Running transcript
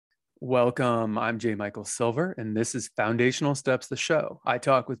Welcome. I'm J. Michael Silver, and this is Foundational Steps, the show. I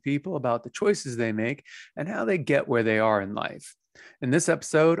talk with people about the choices they make and how they get where they are in life. In this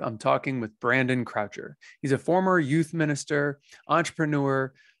episode, I'm talking with Brandon Croucher. He's a former youth minister,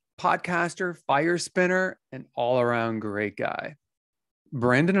 entrepreneur, podcaster, fire spinner, and all around great guy.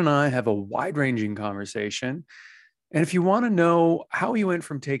 Brandon and I have a wide ranging conversation. And if you want to know how he went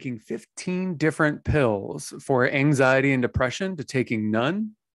from taking 15 different pills for anxiety and depression to taking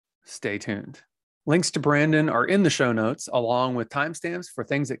none, stay tuned. Links to Brandon are in the show notes, along with timestamps for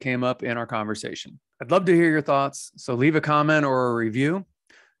things that came up in our conversation. I'd love to hear your thoughts, so leave a comment or a review.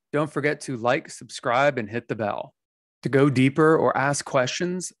 Don't forget to like, subscribe, and hit the bell. To go deeper or ask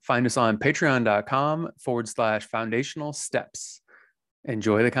questions, find us on patreon.com/foundational steps.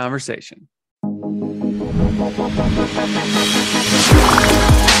 Enjoy the conversation.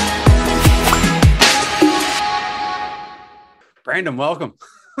 Brandon, welcome.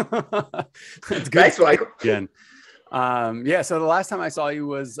 It's good. Thanks, Michael. Again. So the last time I saw you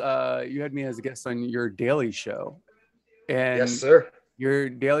was you had me as a guest on your daily show. And yes, sir. Your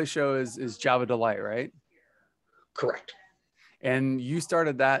daily show is Java Delight, right? Correct. And you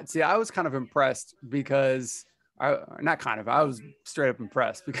started that. See, I was kind of impressed because I was straight up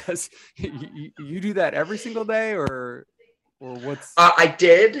impressed because you do that every single day or what's I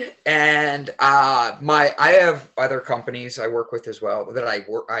did, and I have other companies I work with as well that I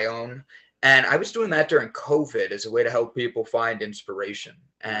own, and I was doing that during COVID as a way to help people find inspiration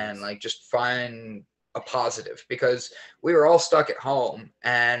and like just find a positive, because we were all stuck at home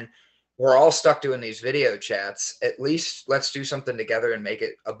and we're all stuck doing these video chats. At least let's do something together and make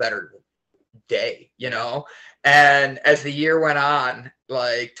it a better day, And as the year went on,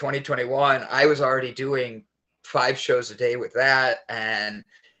 like 2021, I was already doing 5 shows a day with that and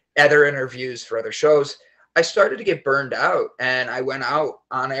other interviews for other shows. I started to get burned out, and I went out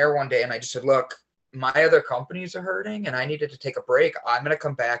on air one day and I just said, look, my other companies are hurting and I needed to take a break. I'm going to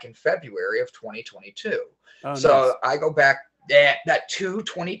come back in February of 2022. So nice. I go back that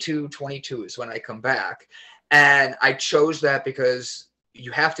 22 is when I come back. And I chose that because you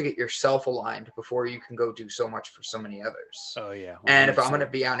have to get yourself aligned before you can go do so much for so many others. Oh yeah. 100%. And if I'm going to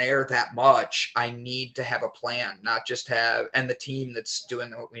be on air that much, I need to have a plan, not just and the team that's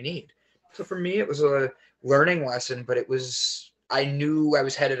doing what we need. So for me, it was a learning lesson, but I knew I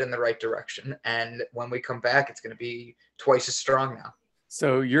was headed in the right direction. And when we come back, it's going to be twice as strong now.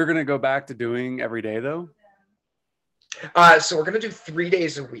 So you're going to go back to doing every day though? So we're going to do 3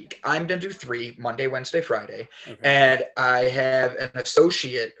 days a week. I'm going to do 3, Monday, Wednesday, Friday. Okay. And I have an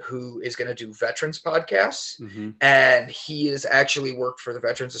associate who is going to do veterans podcasts. Mm-hmm. And he has actually worked for the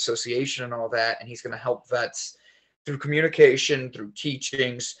Veterans Association and all that. And he's going to help vets through communication, through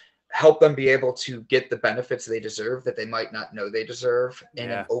teachings, help them be able to get the benefits they deserve that they might not know they deserve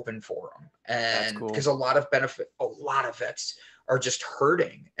in an open forum. And because a lot of vets are just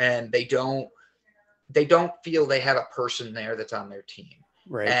hurting and they don't feel they have a person there that's on their team.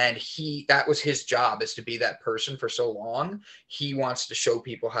 Right. And that was his job, is to be that person for so long. He wants to show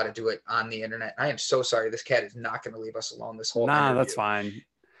people how to do it on the internet. I am so sorry. This cat is not going to leave us alone this whole interview. That's fine.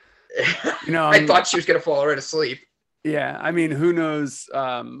 I thought she was going to fall right asleep. Yeah. I mean, who knows?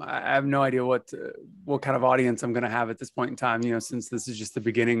 I have no idea what kind of audience I'm going to have at this point in time, since this is just the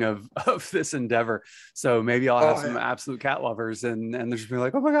beginning of this endeavor. So maybe I'll have some absolute cat lovers and they're just be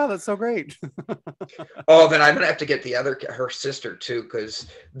like, oh my God, that's so great. Then I'm going to have to get her sister too, because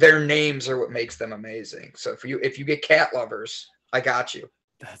their names are what makes them amazing. So if you get cat lovers, I got you.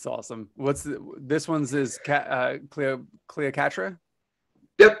 That's awesome. This one's is Cleocatra?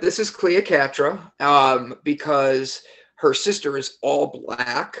 Yep, this is Cleocatra, because her sister is all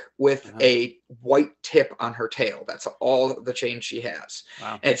black with a white tip on her tail. That's all the chain she has.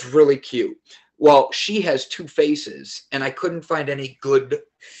 Wow. And it's really cute. Well, she has 2 faces, and I couldn't find any good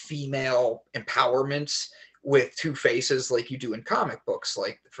female empowerments with 2 faces like you do in comic books,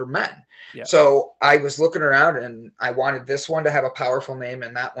 like for men. Yeah. So I was looking around and I wanted this one to have a powerful name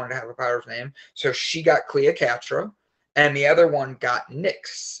and that one to have a powerful name. So she got Cleocatra. And the other one got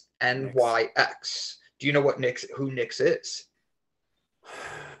Nyx, Nyx. Do you know who Nyx is?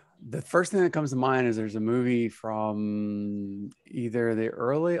 The first thing that comes to mind is there's a movie from either the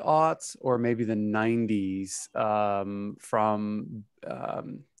early aughts or maybe the 90s from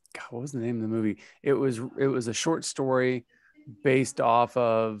God, what was the name of the movie? It was a short story based off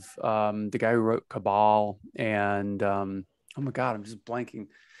of the guy who wrote Cabal and oh my God, I'm just blanking.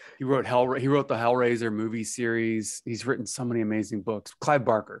 He wrote the Hellraiser movie series. He's written so many amazing books. Clive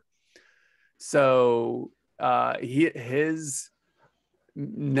Barker. So one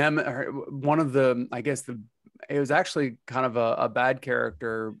of the, I guess it was actually kind of a bad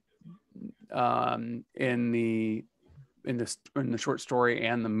character in the short story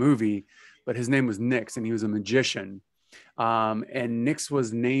and the movie, but his name was Nyx, and he was a magician. And Nyx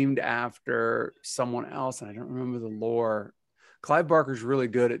was named after someone else, and I don't remember the lore. Clive Barker's really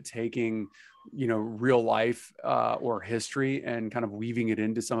good at taking, real life or history and kind of weaving it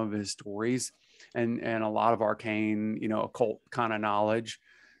into some of his stories, and a lot of arcane, occult kind of knowledge.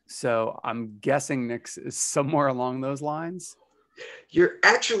 So I'm guessing Nyx is somewhere along those lines. You're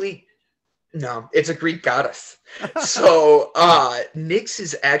actually no, it's a Greek goddess. So Nyx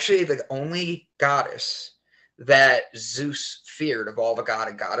is actually the only goddess that Zeus feared of all the god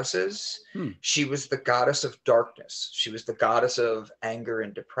and goddesses. She was the goddess of darkness. She was the goddess of anger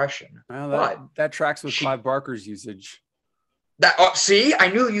and depression. Well, that tracks with Clive Barker's usage. See, I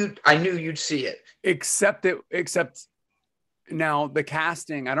knew you'd see it. Except now the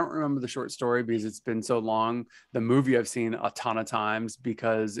casting, I don't remember the short story because it's been so long. The movie I've seen a ton of times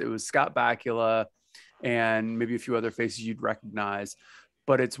because it was Scott Bakula and maybe a few other faces you'd recognize.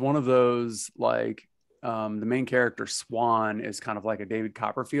 But it's one of those, like, the main character Swan is kind of like a David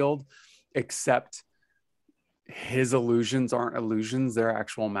Copperfield, except his illusions aren't illusions, they're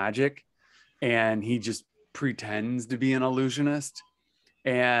actual magic. And he just pretends to be an illusionist.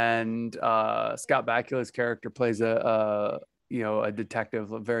 And Scott Bakula's character plays a detective,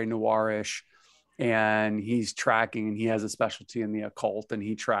 very noirish, and he's tracking, and he has a specialty in the occult, and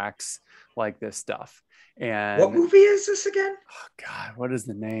he tracks like this stuff. And what movie is this again? Oh God, what is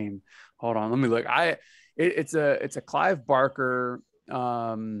the name? Hold on, let me look. It's a Clive Barker,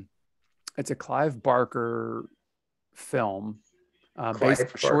 it's a Clive Barker film, based on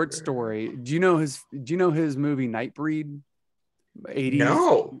a short story. Do you know his movie Nightbreed? 80s.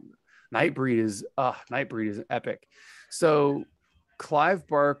 No. Nightbreed is epic. So Clive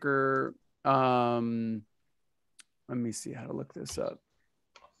Barker, let me see how to look this up.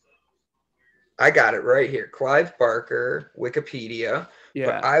 I got it right here. Clive Barker, Wikipedia. Yeah.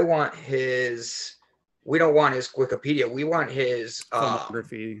 But I want we don't want his Wikipedia. We want his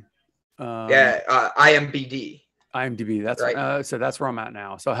filmography. IMDb. IMDb. That's right. So that's where I'm at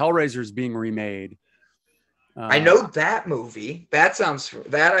now. So Hellraiser is being remade. I know that movie. That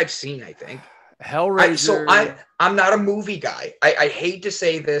I've seen, I think. Hellraiser. I'm not a movie guy. I hate to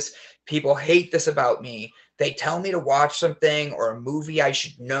say this. People hate this about me. They tell me to watch something or a movie I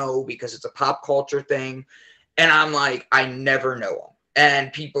should know because it's a pop culture thing. And I'm like, I never know them.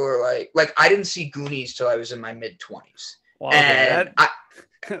 And people are like I didn't see Goonies till I was in my mid-20s. Well, okay,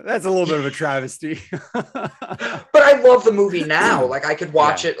 that's a little bit of a travesty. But I love the movie now. Like I could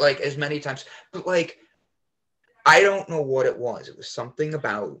watch it like as many times. But like I don't know what it was. It was something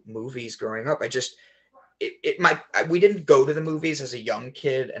about movies growing up. We didn't go to the movies as a young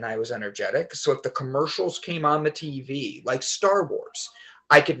kid and I was energetic. So if the commercials came on the TV, like Star Wars,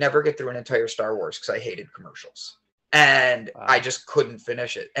 I could never get through an entire Star Wars because I hated commercials. And I just couldn't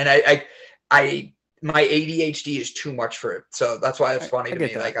finish it. And my ADHD is too much for it. So that's why it's funny to me.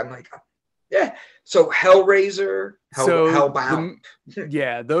 That. Like, I'm like, yeah. So Hellraiser, Hellbound.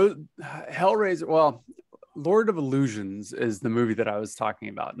 Those Hellraiser. Well, Lord of Illusions is the movie that I was talking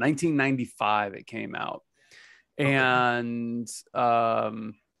about. 1995, it came out. And, I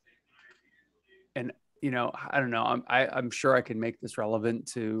don't know. I'm sure I can make this relevant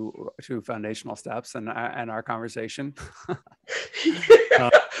to Foundational Steps and our conversation.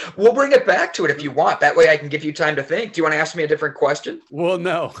 We'll bring it back to it if you want. That way I can give you time to think. Do you want to ask me a different question? Well,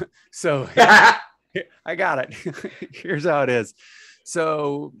 no. So I got it. Here's how it is.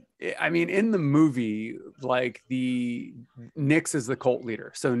 So, I mean, in the movie, like Nyx is the cult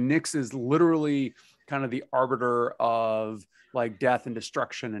leader. So Nyx is literally kind of the arbiter of like death and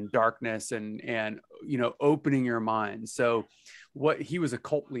destruction and darkness and opening your mind. So he was a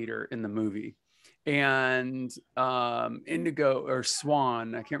cult leader in the movie. And Indigo or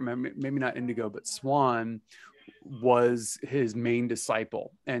Swan, I can't remember, maybe not Indigo, but Swan was his main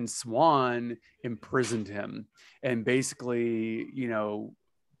disciple, and Swan imprisoned him and basically,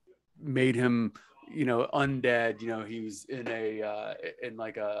 made him, undead. He was in a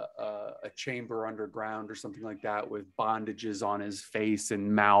chamber underground or something like that with bondages on his face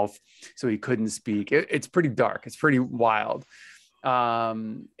and mouth, so he couldn't speak. It's pretty dark. It's pretty wild.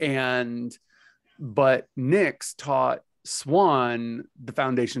 But Nyx taught Swan the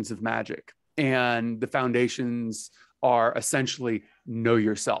foundations of magic, and the foundations are essentially know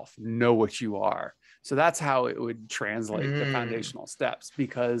yourself, know what you are. So that's how it would translate the foundational steps,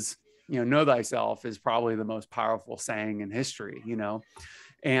 because know thyself is probably the most powerful saying in history,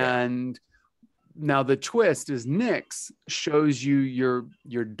 and now the twist is Nyx shows you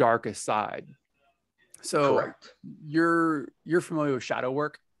your darkest side. So correct. You're familiar with shadow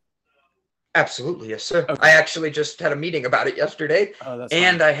work? Absolutely, yes, sir. Okay. I actually just had a meeting about it yesterday, Oh, that's fun.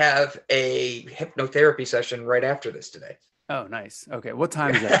 and I have a hypnotherapy session right after this today. Oh, nice. Okay. What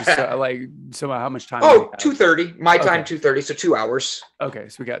time is that? Just so how much time do we Oh, have? 2:30, my time, Okay. 2:30, so 2 hours. Okay.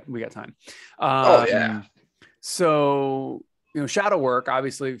 So we got time. Oh yeah. So, shadow work,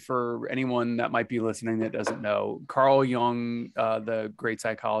 obviously, for anyone that might be listening that doesn't know, Carl Jung, the great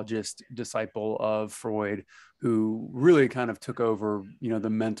psychologist, disciple of Freud, who really kind of took over, the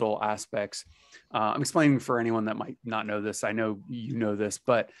mental aspects. I'm explaining for anyone that might not know this. I know you know this,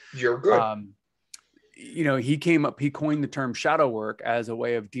 but You're good. he coined the term shadow work as a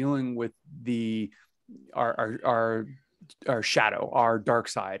way of dealing with our shadow, our dark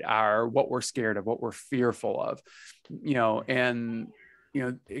side, our what we're scared of, what we're fearful of, and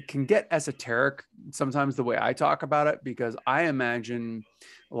it can get esoteric sometimes the way I talk about it, because I imagine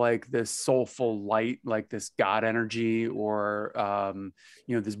like this soulful light, like this God energy, or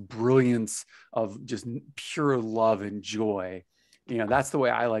this brilliance of just pure love and joy. That's the way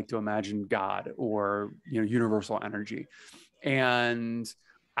I like to imagine God, or universal energy. And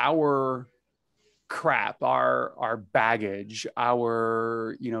our crap, our baggage,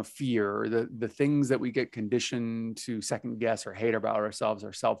 our fear, the things that we get conditioned to second guess or hate about ourselves,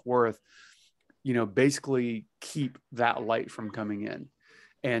 our self-worth, basically keep that light from coming in.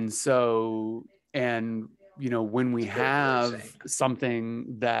 And so, when we have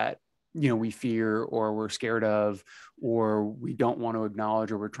something that we fear, or we're scared of, or we don't want to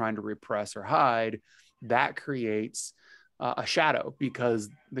acknowledge, or we're trying to repress or hide, that creates a shadow, because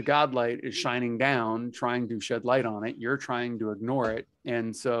the God light is shining down, trying to shed light on it. You're trying to ignore it.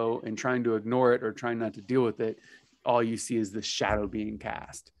 And so, in trying to ignore it or trying not to deal with it, all you see is the shadow being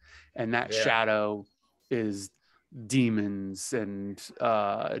cast. And that shadow is demons and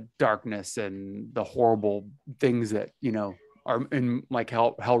darkness and the horrible things that, are in, like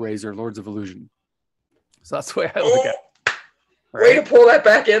Hellraiser, Lords of Illusion. So that's the way I look at it. Right? Way to pull that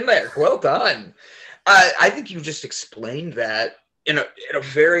back in there. Well done. I think you just explained that in a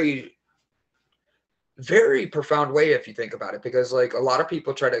very, very profound way, if you think about it, because like a lot of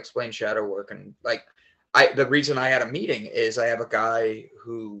people try to explain shadow work, and like the reason I had a meeting is I have a guy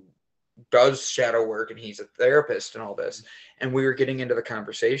who does shadow work, and he's a therapist and all this, and we were getting into the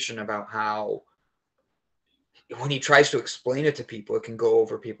conversation about how when he tries to explain it to people, it can go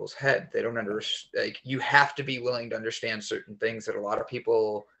over people's head. They don't understand. Like, you have to be willing to understand certain things that a lot of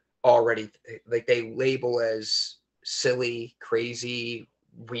people already like they label as silly, crazy,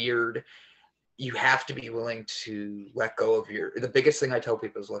 weird. You have to be willing to let go of the biggest thing I tell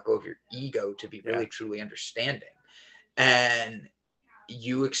people is let go of your ego to be really truly understanding. And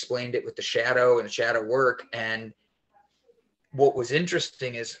you explained it with the shadow and the shadow work. And what was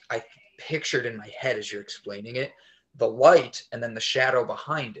interesting is I pictured in my head as you're explaining it, the light and then the shadow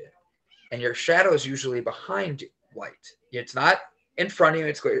behind it. And your shadow is usually behind light. It's not in front of you.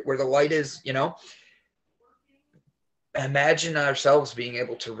 It's where the light is, Imagine ourselves being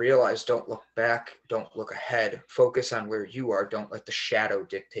able to realize, don't look back, don't look ahead, focus on where you are. Don't let the shadow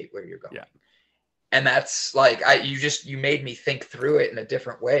dictate where you're going. Yeah. And that's like, you made me think through it in a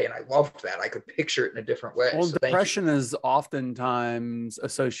different way. And I loved that. I could picture it in a different way. Well, so depression is oftentimes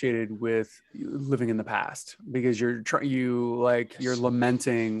associated with living in the past, because you're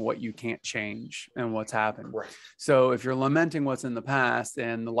lamenting what you can't change and what's happened. Right. So if you're lamenting what's in the past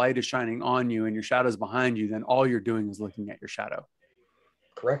and the light is shining on you and your shadow's behind you, then all you're doing is looking at your shadow.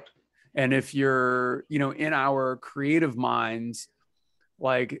 Correct. And if you're, in our creative minds,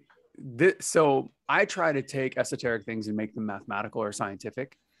 like this, so I try to take esoteric things and make them mathematical or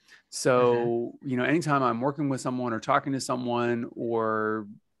scientific. So, anytime I'm working with someone or talking to someone, or,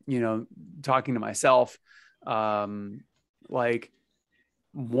 talking to myself, like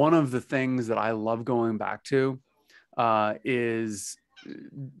one of the things that I love going back to is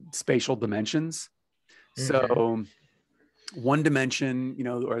spatial dimensions. So one dimension,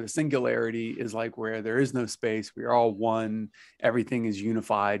 or the singularity, is like where there is no space. We are all one. Everything is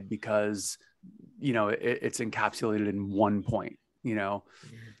unified because, it's encapsulated in one point,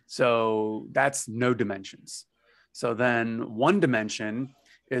 So that's no dimensions. So then one dimension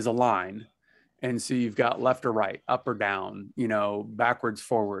is a line. And so you've got left or right, up or down, backwards,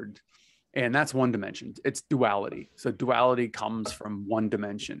 forward. And that's one dimension. It's duality. So duality comes from one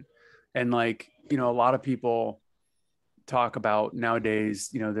dimension. And like, a lot of people talk about nowadays,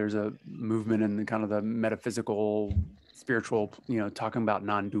 there's a movement in the kind of the metaphysical, spiritual, talking about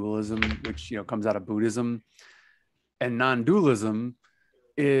non-dualism, which, comes out of Buddhism. And non-dualism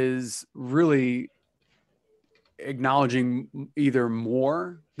is really acknowledging either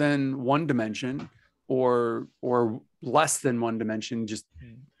more than one dimension or less than one dimension, just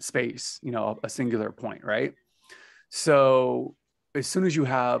space, a singular point, right? So as soon as you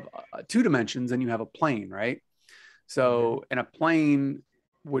have 2 dimensions, then you have a plane, right? So, and a plane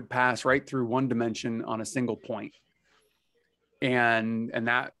would pass right through one dimension on a single point. And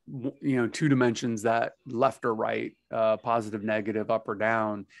that, 2 dimensions, that left or right, positive, negative, up or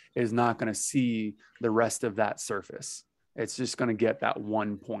down, is not going to see the rest of that surface. It's just going to get that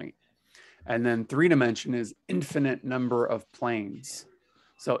one point. And then 3 dimension is infinite number of planes.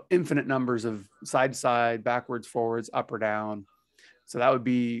 So infinite numbers of side to side, backwards, forwards, up or down. So that would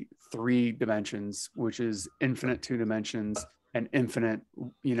be 3 dimensions, which is infinite 2 dimensions and infinite,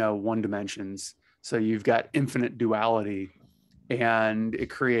 1 dimensions. So you've got infinite duality, and it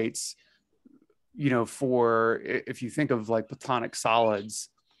creates, if you think of like platonic solids,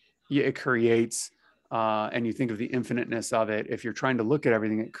 it creates, and you think of the infiniteness of it. If you're trying to look at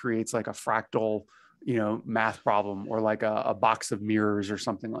everything, it creates like a fractal, math problem, or like a box of mirrors or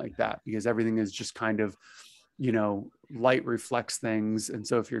something like that, because everything is just kind of, light reflects things. And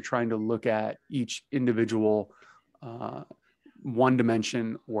so if you're trying to look at each individual one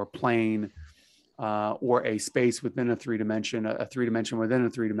dimension or plane, or a space within a 3 dimension, a 3 dimension within a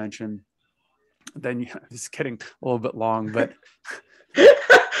 3 dimension, then it's getting a little bit long, but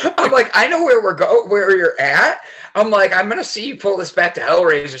I'm like, I know where you're at. I'm like, I'm gonna see you pull this back to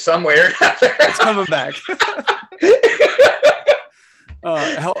Hellraiser somewhere. It's coming back.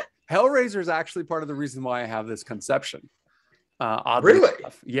 Hellraiser is actually part of the reason why I have this conception. Oddly really?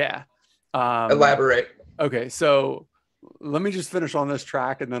 enough. Yeah. Elaborate. Okay, so let me just finish on this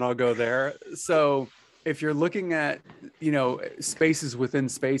track and then I'll go there. So if you're looking at, spaces within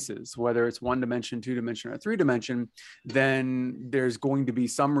spaces, whether it's 1 dimension, 2 dimension, or 3 dimension, then there's going to be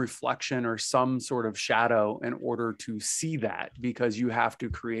some reflection or some sort of shadow in order to see that, because you have to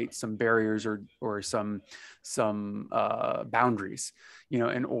create some barriers or some boundaries,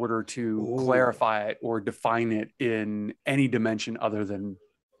 in order to clarify it or define it in any dimension other than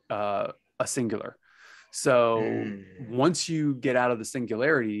a singular. So once you get out of the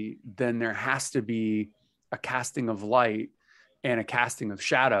singularity, then there has to be a casting of light and a casting of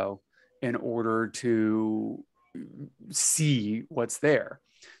shadow in order to see what's there.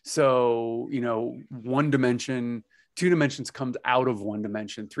 So, 1 dimension, 2 dimensions comes out of 1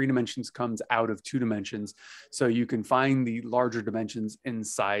 dimension, 3 dimensions comes out of 2 dimensions. So you can find the larger dimensions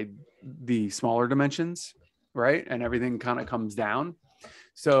inside the smaller dimensions, right? And everything kind of comes down.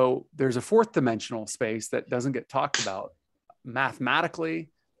 So there's a 4th-dimensional space that doesn't get talked about. Mathematically,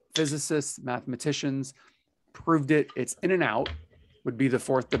 physicists, mathematicians proved it. It's in and out would be the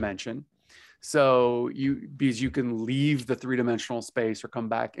 4th dimension. So because you can leave the 3-dimensional space or come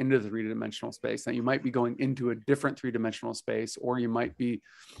back into the 3-dimensional space. Now you might be going into a different 3-dimensional space, or you might be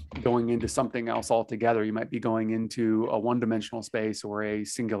going into something else altogether. You might be going into a 1-dimensional space or a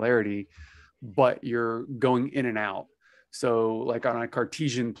singularity, but you're going in and out. So like on a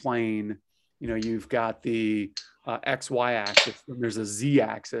Cartesian plane, you've got the XY axis, and there's a Z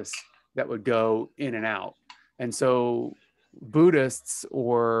axis that would go in and out. And so Buddhists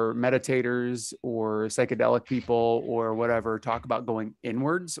or meditators or psychedelic people or whatever talk about going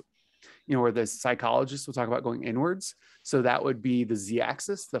inwards, or the psychologists will talk about going inwards. So that would be the Z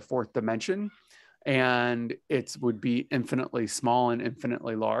axis, the 4th dimension. And it would be infinitely small and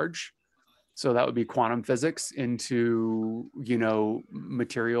infinitely large. So that would be quantum physics into,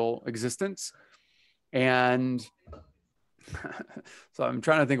 material existence. And so I'm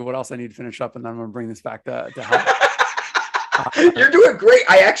trying to think of what else I need to finish up, and then I'm going to bring this back to help. You're doing great.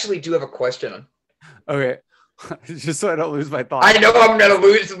 I actually do have a question. Okay. Just so I don't lose my thought. I know I'm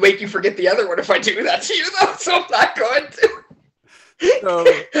going to make you forget the other one if I do that to you, though, so I'm not going to.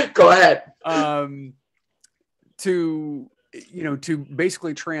 So, go ahead. To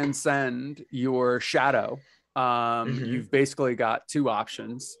basically transcend your shadow, you've basically got 2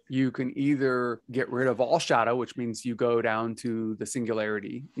 options. You can either get rid of all shadow, which means you go down to the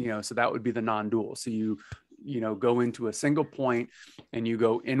singularity, so that would be the non-dual. So you go into a single point and you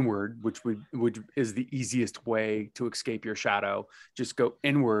go inward, which is the easiest way to escape your shadow. Just go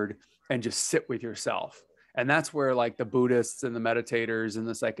inward and just sit with yourself. And that's where like the Buddhists and the meditators and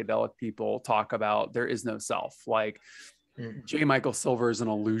the psychedelic people talk about there is no self. Like J. Michael Silver is an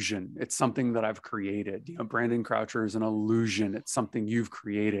illusion. It's something that I've created. Brandon Croucher is an illusion. It's something you've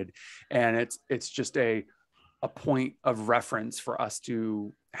created. And it's just a point of reference for us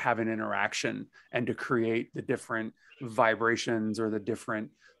to have an interaction and to create the different vibrations or the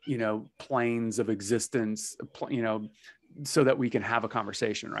different, planes of existence, so that we can have a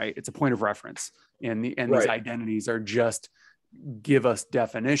conversation, right? It's a point of reference. And these identities are just give us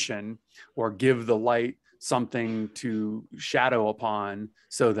definition or give the light something to shadow upon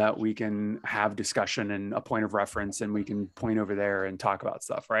so that we can have discussion and a point of reference and we can point over there and talk about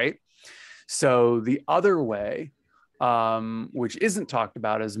stuff, right? So the other way, which isn't talked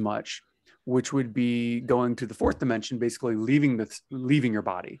about as much, which would be going to the fourth dimension, basically leaving your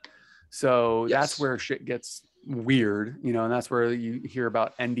body. So Yes. that's where shit gets weird, you know, and that's where you hear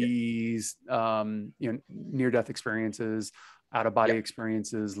about NDEs, you know, near-death experiences, out-of-body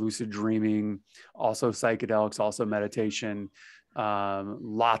experiences, lucid dreaming, also psychedelics, also meditation,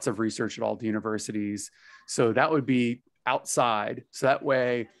 lots of research at all the universities. So that would be outside. So that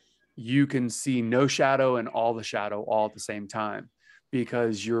way you can see no shadow and all the shadow all at the same time,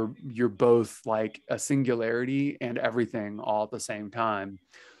 because you're both like a singularity and everything all at the same time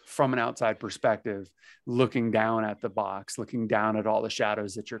from an outside perspective, looking down at the box, looking down at all the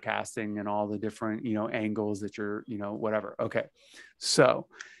shadows that you're casting and all the different, you know, angles that you're, you know, whatever. Okay. So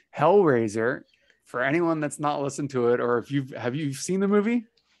Hellraiser, for anyone that's not listened to it, or if have you seen the movie?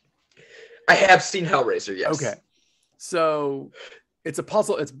 I have seen Hellraiser. Yes. Okay. So it's a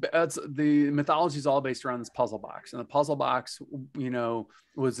puzzle. It's the mythology is all based around this puzzle box, and the puzzle box, you know,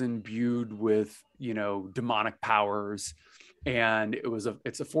 was imbued with, you know, demonic powers, and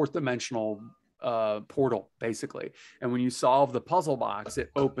it's a fourth dimensional portal basically. And when you solve the puzzle box,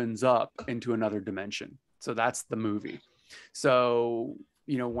 it opens up into another dimension. So that's the movie. So,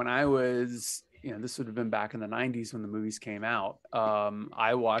 you know, when I was, you know, this would have been back in the 90s when the movies came out.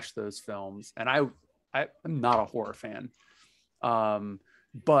 I watched those films, and I'm not a horror fan.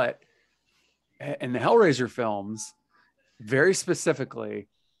 But in the Hellraiser films, very specifically,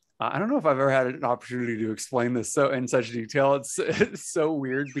 I don't know if I've ever had an opportunity to explain this so in such detail. It's so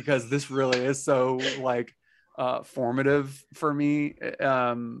weird because this really is so like formative for me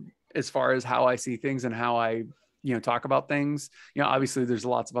as far as how I see things and how I, you know, talk about things. You know, obviously there's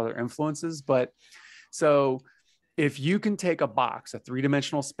lots of other influences, but so if you can take a box, a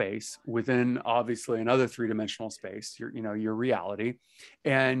three-dimensional space within obviously another three-dimensional space, your reality,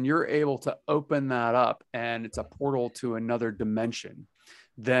 and you're able to open that up and it's a portal to another dimension,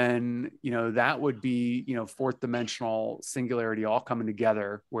 then, you know, that would be, you know, fourth dimensional singularity all coming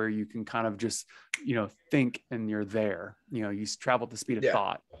together where you can kind of just, you know, think and you're there, you know, you travel at the speed of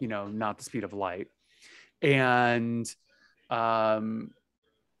thought, you know, not the speed of light. And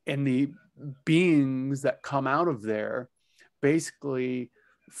the beings that come out of there basically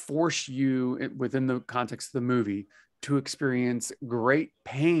force you, within the context of the movie, to experience great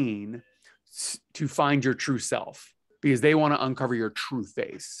pain to find your true self, because they want to uncover your true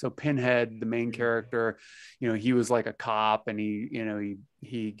face. So Pinhead, the main character, you know, he was like a cop, and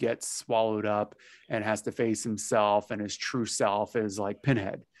he gets swallowed up and has to face himself, and his true self is like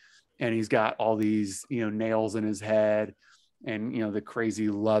Pinhead. And he's got all these, you know, nails in his head and, you know, the crazy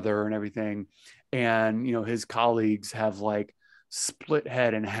leather and everything. And, you know, his colleagues have like split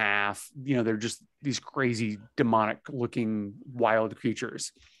head in half. You know, they're just these crazy demonic looking wild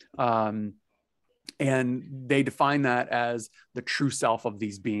creatures. And they define that as the true self of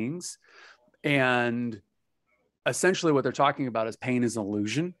these beings. And essentially what they're talking about is pain is an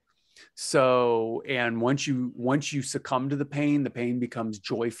illusion. So, and once you succumb to the pain becomes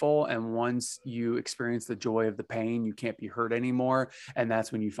joyful. And once you experience the joy of the pain, you can't be hurt anymore. And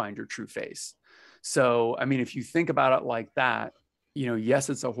that's when you find your true face. So, I mean, if you think about it like that, you know, yes,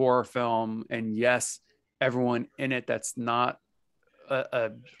 it's a horror film, and yes, everyone in it that's not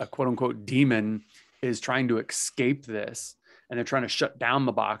a quote unquote demon is trying to escape this, and they're trying to shut down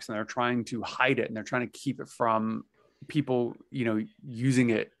the box, and they're trying to hide it, and they're trying to keep it from people, you know, using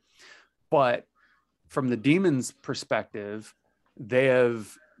it. But from the demon's perspective, they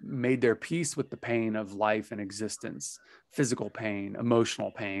have made their peace with the pain of life and existence, physical pain,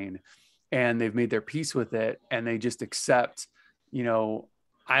 emotional pain, and they've made their peace with it. And they just accept, you know,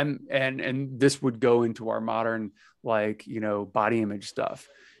 and this would go into our modern, like, you know, body image stuff.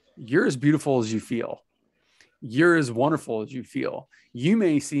 You're as beautiful as you feel. You're as wonderful as you feel. You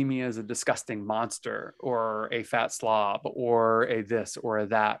may see me as a disgusting monster or a fat slob or a this or a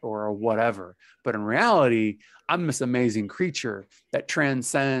that or a whatever. But in reality, I'm this amazing creature that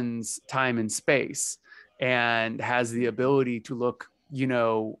transcends time and space and has the ability to look, you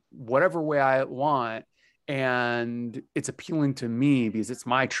know, whatever way I want. And it's appealing to me because it's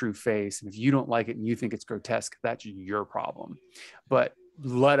my true face. And if you don't like it and you think it's grotesque, that's your problem. But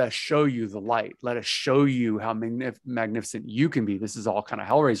let us show you the light. Let us show you how magnificent you can be. This is all kind of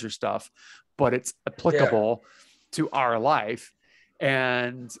Hellraiser stuff, but it's applicable to our life.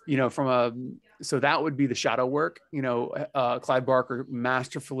 And, you know, so that would be the shadow work. You know, Clive Barker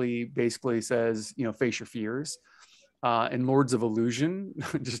masterfully basically says, you know, face your fears. in Lords of Illusion,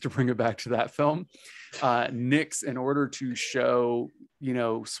 just to bring it back to that film, Nix, in order to show,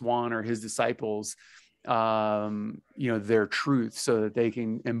 Swan or his disciples, their truth, so that they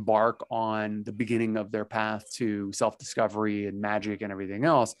can embark on the beginning of their path to self-discovery and magic and everything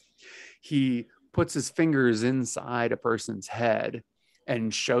else, he puts his fingers inside a person's head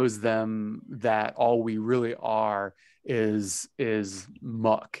and shows them that all we really are is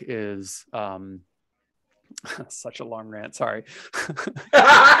muck, is such a long rant, sorry.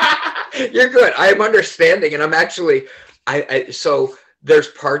 You're good. I'm understanding, and I'm actually so there's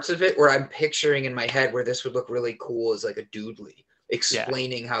parts of it where I'm picturing in my head where this would look really cool as like a doodly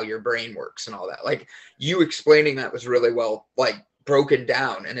explaining how your brain works and all that. Like, you explaining that was really well, like, broken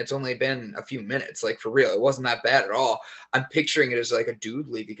down, and it's only been a few minutes. Like, for real, it wasn't that bad at all. I'm picturing it as like a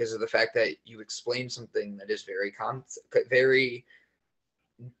doodly because of the fact that you explain something that is very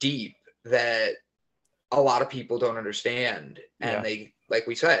deep, that a lot of people don't understand, and they, like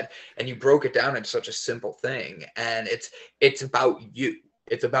we said, and you broke it down into such a simple thing, and it's about you.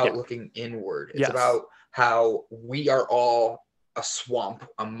 It's about looking inward. It's about how we are all a swamp,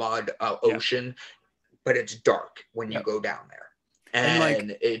 a mud, a ocean, but it's dark when you go down there.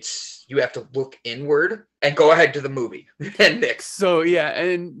 And it's, you have to look inward. And go ahead to the movie. And Nix. So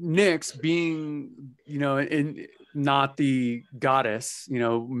and Nix being, not the goddess,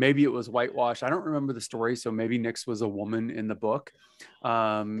 maybe it was whitewashed. I don't remember the story, so maybe Nix was a woman in the book.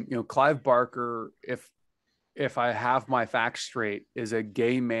 Clive Barker, if I have my facts straight, is a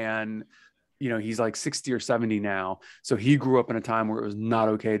gay man. He's like 60 or 70 now, so he grew up in a time where it was not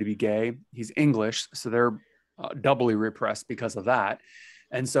okay to be gay. He's English, so they're doubly repressed because of that.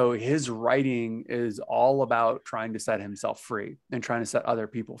 And so his writing is all about trying to set himself free and trying to set other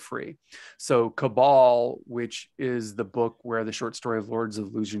people free. So Cabal, which is the book where the short story of Lords of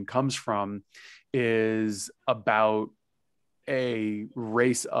Illusion comes from, is about a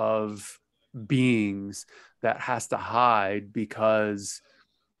race of beings that has to hide because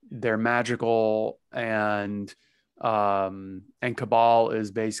they're magical, and Cabal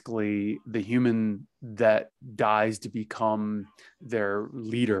is basically the human that dies to become their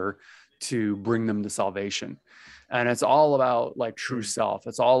leader to bring them to salvation. And it's all about like true self.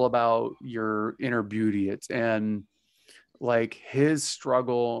 It's all about your inner beauty. And like his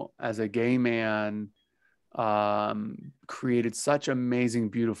struggle as a gay man created such amazing,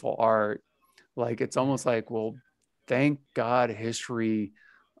 beautiful art. Like, it's almost like, well, thank God history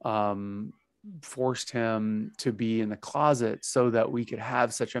forced him to be in the closet so that we could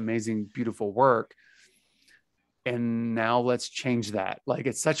have such amazing, beautiful work. And now let's change that. Like,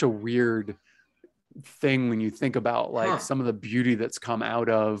 it's such a weird thing when you think about like some of the beauty that's come out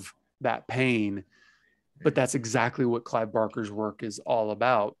of that pain, but that's exactly what Clive Barker's work is all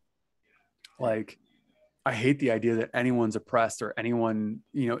about. Like, I hate the idea that anyone's oppressed or anyone,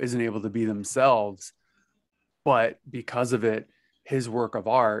 isn't able to be themselves, but because of it, his work of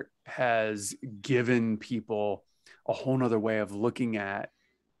art has given people a whole nother way of looking at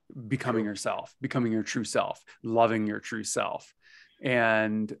becoming yourself, becoming your true self, loving your true self.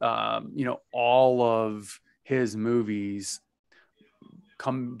 And, all of his movies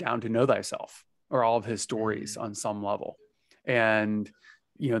come down to know thyself, or all of his stories on some level. And,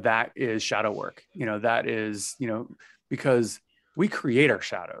 that is shadow work, that is, because we create our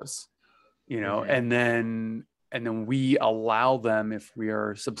shadows, and then we allow them, if we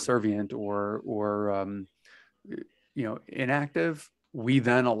are subservient or inactive, we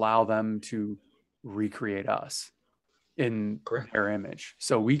then allow them to recreate us in their image.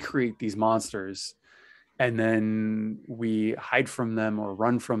 So we create these monsters, and then we hide from them or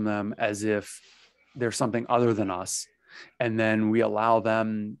run from them as if they're something other than us. And then we allow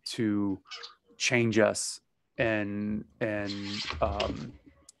them to change us and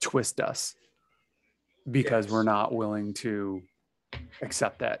twist us, because we're not willing to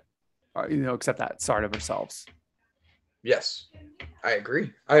accept that, accept that side of ourselves. Yes, I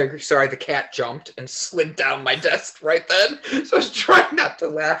agree. Sorry, the cat jumped and slid down my desk right then. So I was trying not to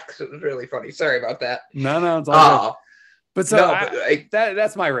laugh because it was really funny. Sorry about that. No, it's all good. But so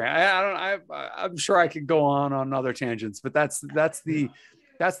that's my rant. I'm sure I could go on other tangents, but that's the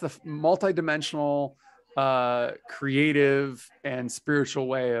multidimensional, creative and spiritual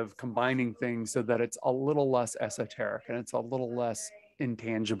way of combining things so that it's a little less esoteric and it's a little less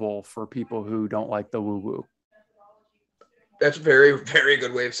intangible for people who don't like the woo-woo. That's a very, very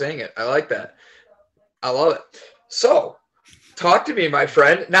good way of saying it. I like that. I love it. So, talk to me, my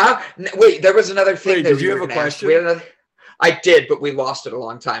friend. Now, wait, there was another thing. Did you have a question? I did, but we lost it a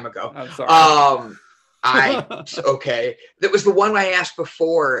long time ago. I'm sorry. Okay. That was the one I asked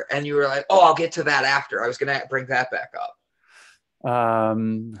before, and you were like, "Oh, I'll get to that after." I was gonna bring that back up.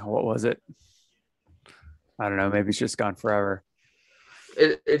 What was it? I don't know. Maybe it's just gone forever.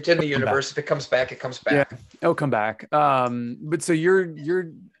 It's in the Come back. universe. If it comes back, it comes Yeah, back. it'll come back. But so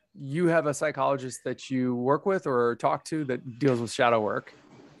you have a psychologist that you work with or talk to that deals with shadow work.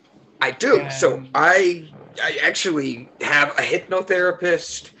 I do. And So I actually have a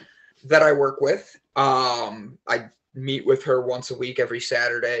hypnotherapist that I work with. I meet with her once a week, every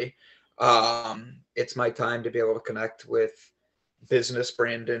Saturday. It's my time to be able to connect with business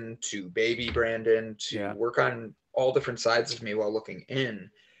Brandon to baby Brandon to work on all different sides of me while looking in.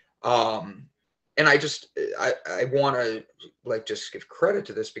 And I want to like just give credit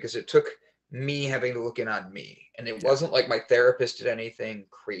to this because it took me having to look in on me. And it wasn't like my therapist did anything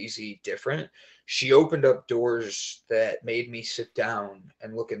crazy different. She opened up doors that made me sit down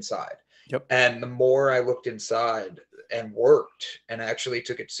and look inside. Yep. And the more I looked inside and worked and actually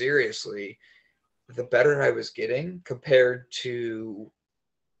took it seriously, the better I was getting compared to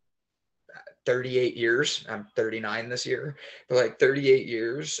 38 years. I'm 39 this year, but like 38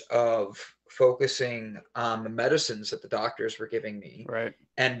 years of focusing on the medicines that the doctors were giving me, right,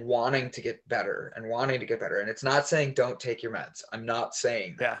 and wanting to get better and wanting to get better. And it's not saying don't take your meds. I'm not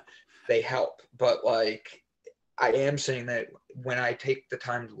saying that. They help, but like I am saying that when I take the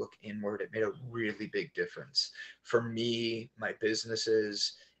time to look inward, it made a really big difference for me, my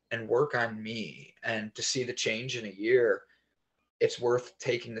businesses, and work on me. And to see the change in a year, it's worth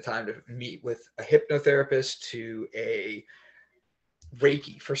taking the time to meet with a hypnotherapist to a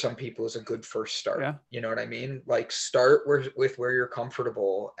Reiki for some people is a good first start. Yeah. You know what I mean? Like start with where you're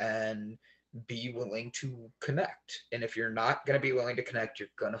comfortable and be willing to connect. And if you're not going to be willing to connect, you're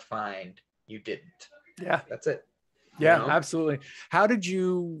going to find you didn't. Yeah. That's it. Yeah, you know? Absolutely. How did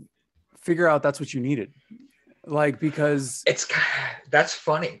you figure out that's what you needed? Like, because that's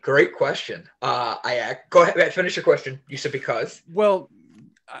funny. Great question. Go ahead. Finish your question. You said because. Well,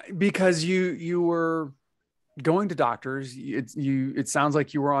 because you were going to doctors. It sounds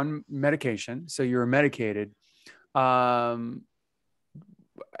like you were on medication, so you were medicated. How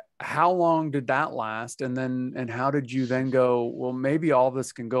long did that last? And how did you then go, well, maybe all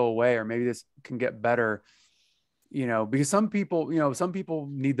this can go away, or maybe this can get better? You know, because some people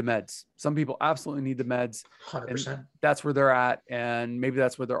need the meds. Some people absolutely need the meds. 100%. That's where they're at. And maybe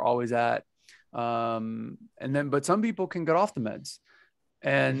that's where they're always at. But some people can get off the meds.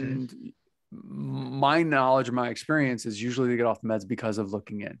 And my knowledge, my experience is usually they get off the meds because of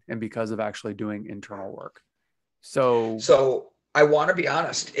looking in and because of actually doing internal work. So I want to be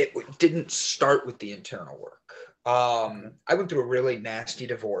honest. It didn't start with the internal work. I went through a really nasty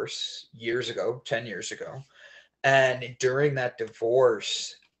divorce years ago, 10 years ago. And during that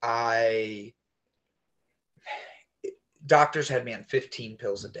divorce, doctors had me on 15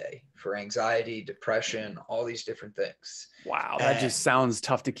 pills a day for anxiety, depression, all these different things. Wow. That just sounds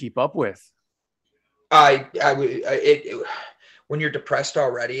tough to keep up with. When you're depressed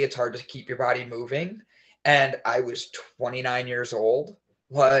already, it's hard to keep your body moving. And I was 29 years old.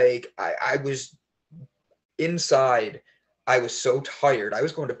 Like I was inside. I was so tired. I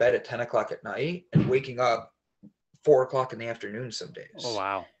was going to bed at 10 o'clock at night and waking up 4 o'clock in the afternoon some days. Oh,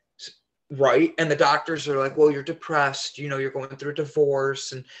 wow. Right. And the doctors are like, well, you're depressed. You know, you're going through a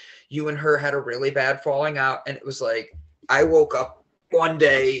divorce and you and her had a really bad falling out. And it was like, I woke up one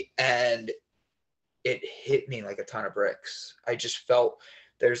day and it hit me like a ton of bricks. I just felt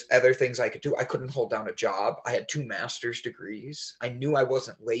there's other things I could do. I couldn't hold down a job. I had 2 master's degrees. I knew I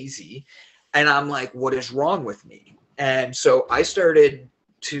wasn't lazy. And I'm like, what is wrong with me? And so I started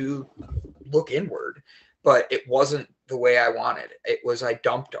to look inward. But it wasn't the way I wanted. It was, I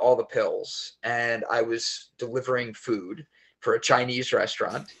dumped all the pills and I was delivering food for a Chinese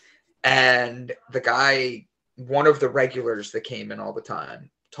restaurant. And the guy, one of the regulars that came in all the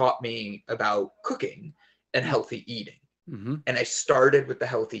time, taught me about cooking and healthy eating. And I started with the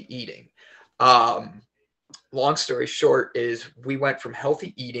healthy eating. Long story short is we went from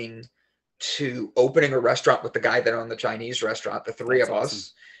healthy eating to opening a restaurant with the guy that owned the Chinese restaurant, the three of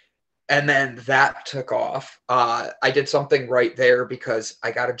us. And then that took off. I did something right there because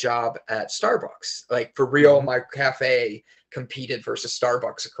I got a job at Starbucks. Like for real, my cafe competed versus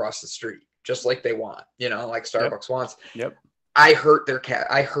Starbucks across the street, just like they want, you know, like Starbucks wants. I hurt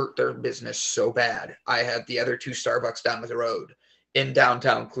their business so bad. I had the other 2 Starbucks down the road in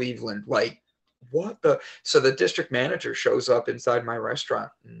downtown Cleveland. Like, what the? So the district manager shows up inside my restaurant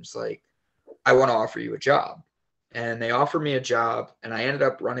and is like, I want to offer you a job. And they offered me a job, and I ended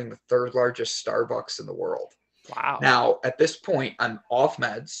up running the 3rd largest Starbucks in the world. Wow. Now, at this point, I'm off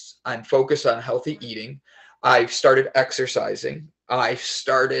meds. I'm focused on healthy eating. I've started exercising. I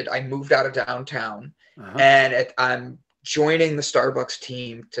moved out of downtown, Uh-huh. and I'm joining the Starbucks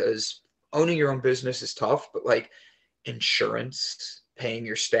team because owning your own business is tough, but like insurance, paying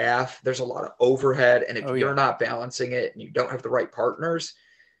your staff, there's a lot of overhead. And if Oh you're yeah. not balancing it and you don't have the right partners,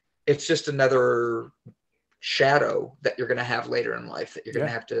 it's just another shadow that you're going to have later in life that you're going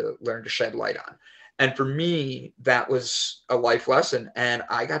to Yeah. have to learn to shed light on. And for me, that was a life lesson. And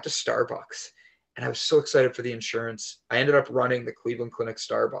I got to Starbucks and I was so excited for the insurance. I ended up running the Cleveland Clinic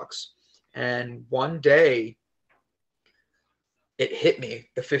Starbucks. And one day it hit me,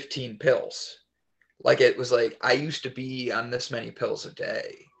 the 15 pills. Like it was like I used to be on this many pills a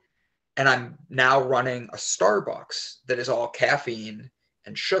day. And I'm now running a Starbucks that is all caffeine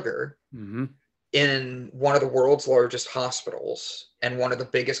and sugar Mm-hmm. in one of the world's largest hospitals and one of the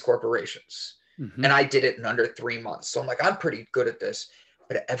biggest corporations. Mm-hmm. And I did it in under 3 months. So I'm like, I'm pretty good at this.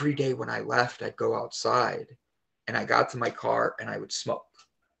 But every day when I left, I'd go outside and I got to my car and I would smoke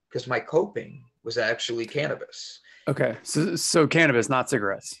because my coping was actually cannabis. Okay. So cannabis, not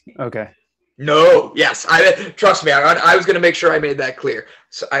cigarettes. Okay. No, yes. Trust me, I was going to make sure I made that clear.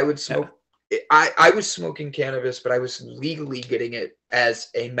 So I would smoke. Yeah. I was smoking cannabis, but I was legally getting it as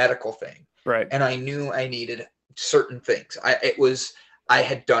a medical thing. Right. And I knew I needed certain things. I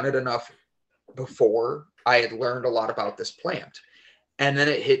had done it enough before. I had learned a lot about this plant. And then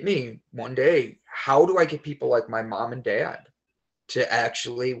it hit me one day. How do I get people like my mom and dad to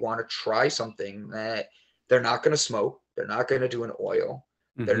actually want to try something that they're not going to smoke? They're not going to do an oil.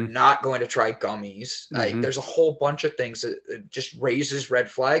 Mm-hmm. They're not going to try gummies. Mm-hmm. Like there's a whole bunch of things that just raises red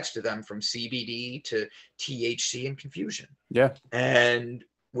flags to them, from CBD to THC and confusion. Yeah. And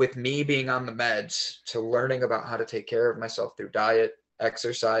with me being on the meds, to learning about how to take care of myself through diet,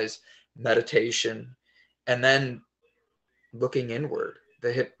 exercise, meditation, and then looking inward,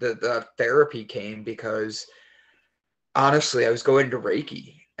 the therapy came because honestly, I was going to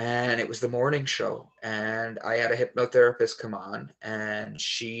Reiki and it was the morning show and I had a hypnotherapist come on, and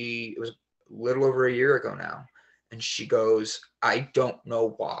it was a little over a year ago now. And she goes, I don't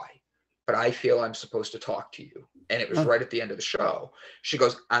know why, but I feel I'm supposed to talk to you. And it was right at the end of the show. She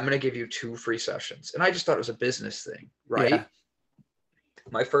goes, I'm going to give you 2 free sessions. And I just thought it was a business thing, right? Yeah.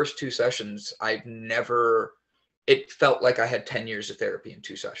 My first 2 sessions, it felt like I had 10 years of therapy in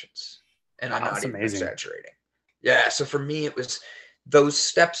 2 sessions. And I'm not even exaggerating. Yeah. So for me, it was, those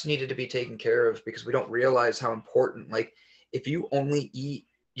steps needed to be taken care of because we don't realize how important, like if you only eat,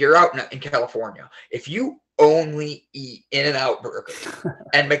 you're out in California, if you only eat In-N-Out Burger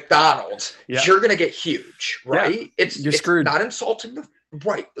and McDonald's, you're going to get huge, right? Yeah. It's screwed. Not insulting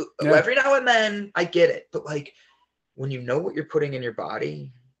right. Yeah. Every now and then I get it. But like when you know what you're putting in your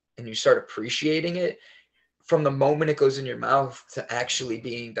body and you start appreciating it, from the moment it goes in your mouth to actually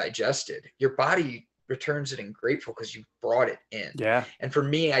being digested, your body returns it and grateful because you brought it in. Yeah. And for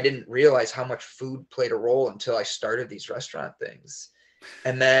me, I didn't realize how much food played a role until I started these restaurant things.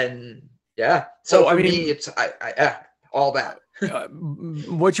 And then, yeah. So for me, it's all that.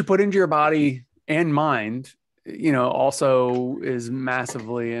 What you put into your body and mind, also is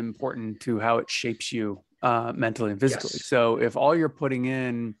massively important to how it shapes you mentally and physically. Yes. So if all you're putting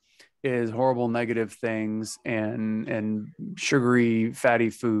in is horrible negative things and sugary, fatty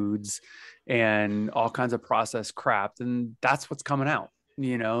foods and all kinds of processed crap, then that's what's coming out,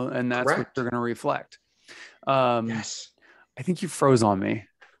 and that's what you're going to reflect. Yes. I think you froze on me.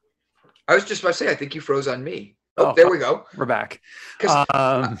 I was just about to say, I think you froze on me. Oh, there we go. We're back. It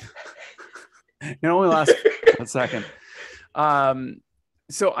only lasts 1 second.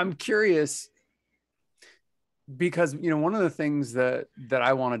 So I'm curious, because, one of the things that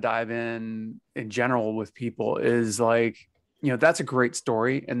I want to dive in general with people is like, that's a great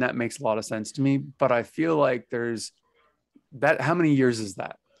story and that makes a lot of sense to me, but I feel like there's that. How many years is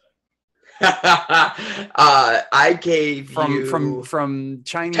that? I gave from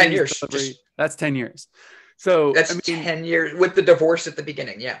Chinese 10 years. That's 10 years. So that's 10 years with the divorce at the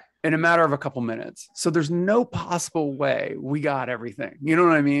beginning. Yeah. In a matter of a couple minutes. So there's no possible way we got everything. You know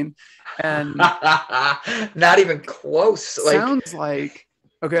what I mean? And not even close. Sounds like,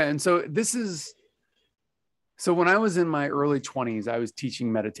 okay. And so so when I was in my early 20s, I was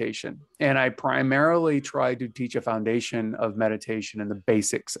teaching meditation, and I primarily tried to teach a foundation of meditation and the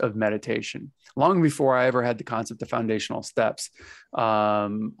basics of meditation. Long before I ever had the concept of foundational steps,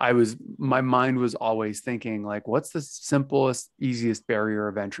 my mind was always thinking like, what's the simplest, easiest barrier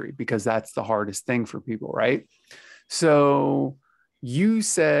of entry? Because that's the hardest thing for people, right? So you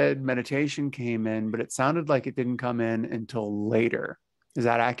said meditation came in, but it sounded like it didn't come in until later. Is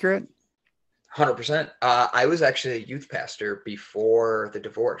that accurate? 100%. I was actually a youth pastor before the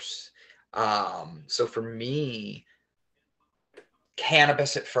divorce. So for me,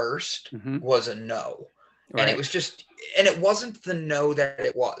 cannabis at first Hmm. was a no. And it Right. was just, and it wasn't the no that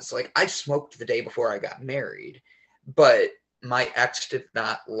it was. Like, I smoked the day before I got married, but my ex did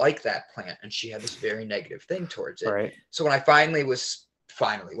not like that plant, and she had this very negative thing towards it. Right. So when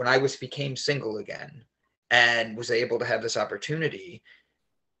when I was became single again and was able to have this opportunity,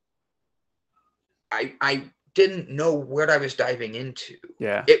 I didn't know what I was diving into.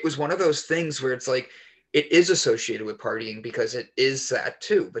 Yeah. It was one of those things where it's like, it is associated with partying because it is that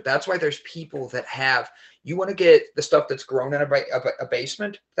too. But that's why there's people that you want to get the stuff that's grown in a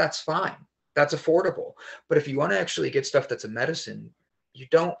basement, that's fine. That's affordable. But if you want to actually get stuff that's a medicine, you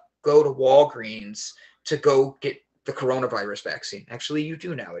don't go to Walgreens to go get the coronavirus vaccine. Actually, you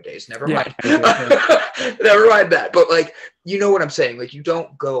do nowadays. Never Yeah. mind. I do, yeah. Never mind that. But like, you know what I'm saying? Like, you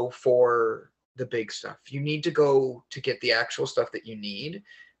don't go for the big stuff. You need to go to get the actual stuff that you need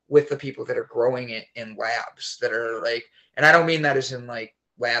with the people that are growing it in labs that are like, and I don't mean that as in like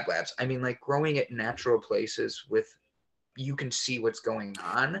labs. I mean like growing it in natural places with, you can see what's going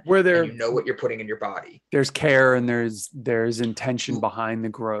on Where and you know what you're putting in your body. there's care and there's intention behind the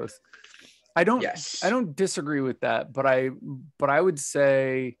growth. I don't I Yes. don't disagree with that, but I would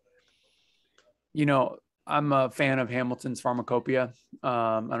say, you know, I'm a fan of Hamilton's Pharmacopoeia.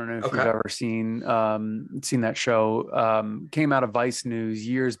 I don't know if you've Okay. ever seen that show. Came out of Vice News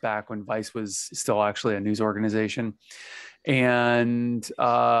years back when Vice was still actually a news organization, and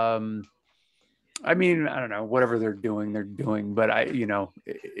I mean, I don't know, whatever they're doing, but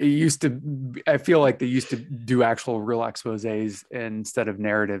it used to, I feel like they used to do actual real exposés instead of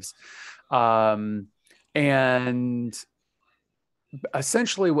narratives. Um, and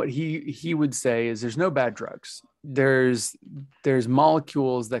essentially what he would say is there's no bad drugs. There's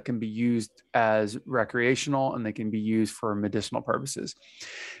molecules that can be used as recreational and they can be used for medicinal purposes.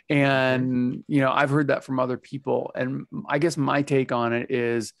 Mm-hmm. And, I've heard that from other people. And I guess my take on it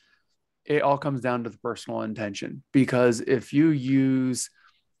is, it all comes down to the personal intention, because if you use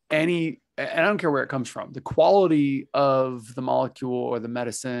and I don't care where it comes from, the quality of the molecule or the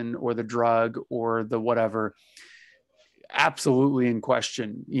medicine or the drug or the whatever, absolutely in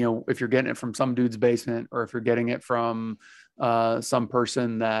question. If you're getting it from some dude's basement, or if you're getting it from some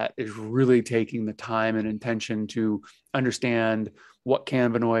person that is really taking the time and intention to understand what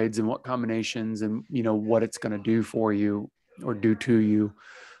cannabinoids and what combinations and what it's going to do for you or do to you,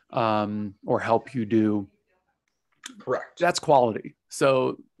 or help you do, Correct. that's quality.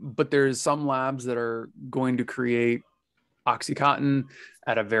 So, but there's some labs that are going to create Oxycontin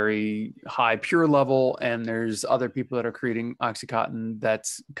at a very high pure level, and there's other people that are creating Oxycontin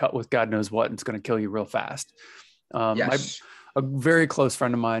that's cut with God knows what, and it's going to kill you real fast. Yes. A very close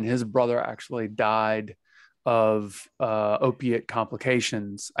friend of mine, his brother actually died of opiate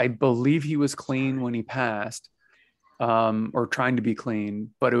complications. I believe he was clean when he passed, or trying to be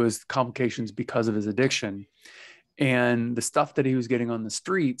clean, but it was complications because of his addiction. And the stuff that he was getting on the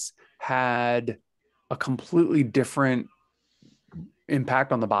streets had a completely different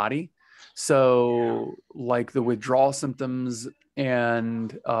impact on the body. So, like the withdrawal symptoms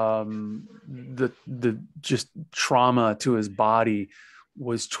and the just trauma to his body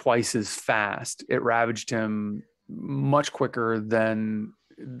was twice as fast. It ravaged him much quicker than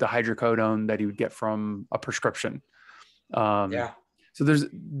the hydrocodone that he would get from a prescription. Um, Yeah. so there's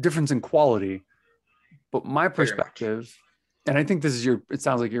difference in quality, but my Very much. perspective, and I think this is it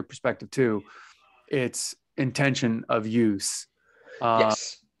sounds like your perspective too, it's intention of use, uh,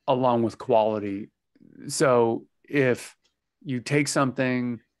 Yes. along with quality. So if you take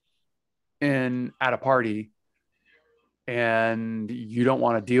something in at a party and you don't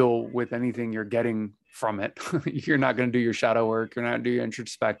want to deal with anything you're getting from it, you're not going to do your shadow work, you're not going to do your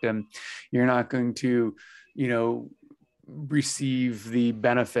introspectum, you're not going to, you know, receive the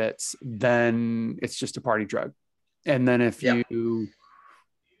benefits, then it's just a party drug. And then if Yeah. you,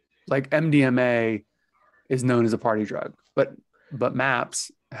 like, MDMA is known as a party drug, but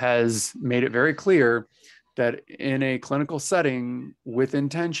MAPS has made it very clear that in a clinical setting with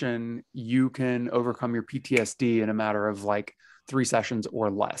intention, you can overcome your PTSD in a matter of like 3 sessions or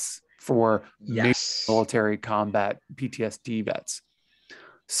less for Yes. military combat PTSD vets.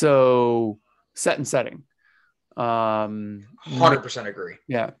 So set and setting. 100% agree.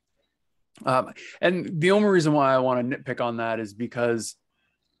 Yeah. And the only reason why I want to nitpick on that is because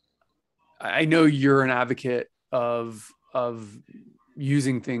I know you're an advocate of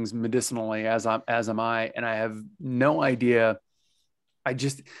using things medicinally, as am I, and I have no idea. I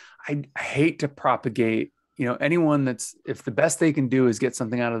hate to propagate, anyone if the best they can do is get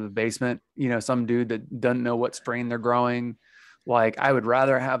something out of the basement, some dude that doesn't know what strain they're growing, like I would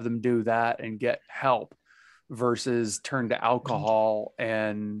rather have them do that and get help versus turn to alcohol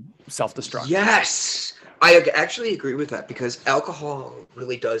and self-destruct. Yes, I actually agree with that because alcohol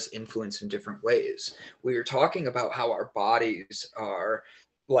really does influence in different ways. We were talking about how our bodies are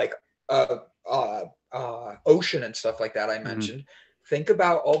like ocean and stuff like that. I mentioned. Think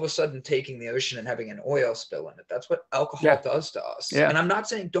about all of a sudden taking the ocean and having an oil spill in it. That's what alcohol does to us. Yeah. And I'm not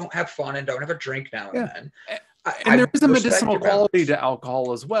saying don't have fun and don't have a drink now and then. And there is a medicinal quality to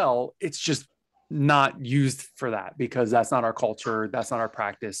alcohol as well. It's just not used for that because that's not our culture. That's not our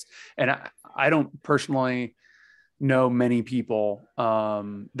practice. And I don't personally know many people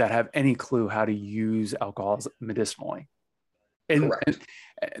that have any clue how to use alcohol medicinally. And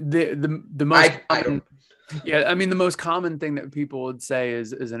the most the most common thing that people would say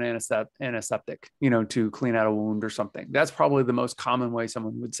is an antiseptic, to clean out a wound or something. That's probably the most common way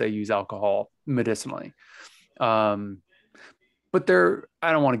someone would say use alcohol medicinally. But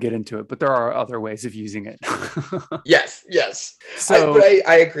I don't want to get into it, but there are other ways of using it. Yes. So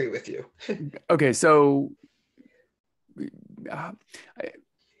I agree with you. Okay. So I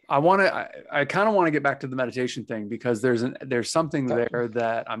kind of want to get back to the meditation thing because there's something there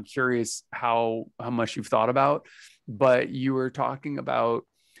that I'm curious how much you've thought about, but you were talking about,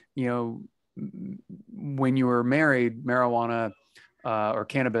 when you were married, marijuana or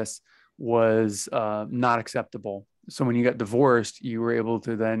cannabis was not acceptable. So when you got divorced, you were able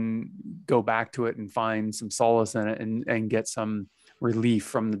to then go back to it and find some solace in it and get some relief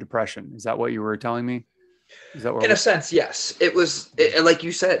from the depression. Is that what you were telling me? Is that what in a sense, yes. It was like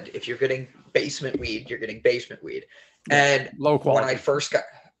you said, if you're getting basement weed, you're getting basement weed. And low quality. When I first got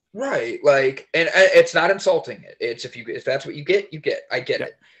and it's not insulting it. It's if that's what you get, I get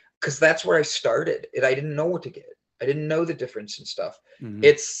it. Because that's where I started. I didn't know what to get. I didn't know the difference and stuff. Mm-hmm.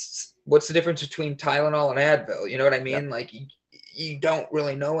 It's what's the difference between Tylenol and Advil? You know what I mean? Yep. Like you don't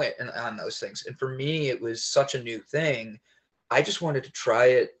really know it on those things. And for me, it was such a new thing. I just wanted to try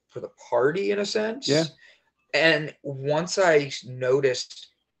it for the party in a sense. Yeah. And once I noticed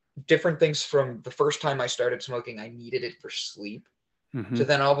different things from the first time I started smoking, I needed it for sleep. Mm-hmm. So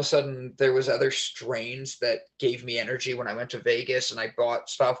then all of a sudden there was other strains that gave me energy when I went to Vegas and I bought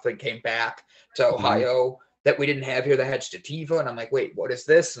stuff and came back to Ohio that we didn't have here that had sativa. And I'm like, wait, what is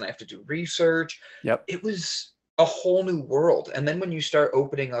this? And I have to do research. Yep. It was a whole new world. And then when you start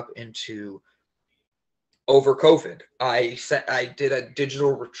opening up into over COVID, I did a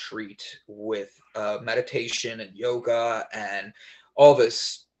digital retreat with meditation and yoga and all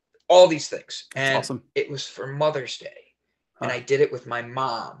these things. And awesome. It was for Mother's Day. And I did it with my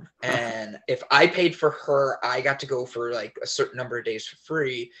mom. And if I paid for her, I got to go for like a certain number of days for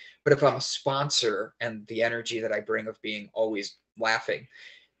free. But if I'm a sponsor and the energy that I bring of being always laughing,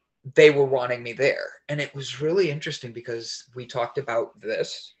 they were wanting me there. And it was really interesting because we talked about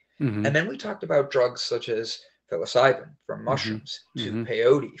this. Mm-hmm. And then we talked about drugs such as psilocybin from mushrooms to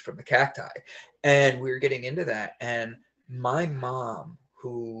peyote from the cacti. And we were getting into that. And my mom,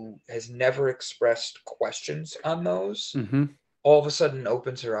 who has never expressed questions on those, all of a sudden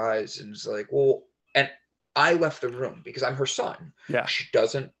opens her eyes and is like, well, and I left the room because I'm her son. Yeah. She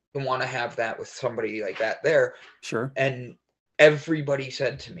doesn't want to have that with somebody like that there. Sure. And everybody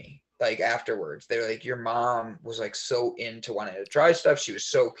said to me, like afterwards, they're like, your mom was like so into wanting to try stuff. She was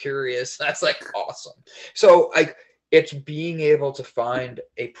so curious. That's like awesome. So like it's being able to find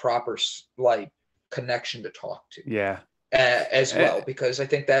a proper like connection to talk to. Yeah. As well, because I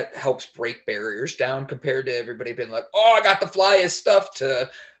think that helps break barriers down compared to everybody being like, oh, I got the flyest stuff to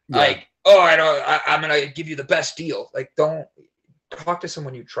like, oh, I'm going to give you the best deal. Like, don't talk to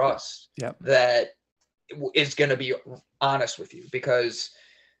someone you trust that is going to be honest with you, because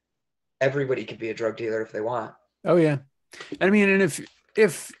everybody can be a drug dealer if they want. Oh yeah. I mean, and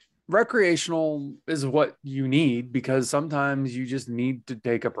if recreational is what you need, because sometimes you just need to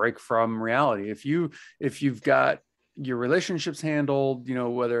take a break from reality. If you've got your relationships handled,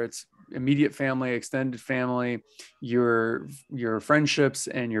 whether it's immediate family, extended family, your friendships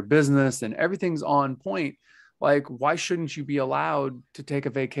and your business and everything's on point, like, why shouldn't you be allowed to take a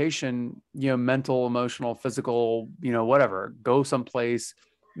vacation, mental, emotional, physical, whatever, go someplace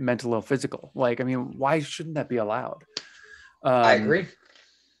mental or physical? Like, I mean, why shouldn't that be allowed? I agree.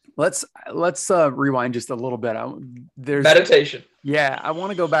 Let's rewind just a little bit. There's meditation. Yeah. I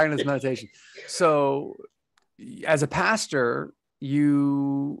want to go back into this meditation. So as a pastor,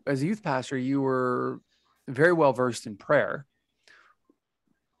 as a youth pastor, you were very well versed in prayer.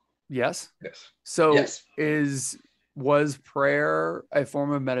 Yes. Yes. So yes. Was prayer a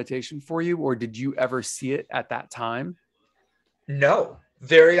form of meditation for you, or did you ever see it at that time? No,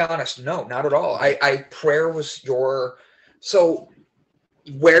 very honest. No, not at all. I prayer was so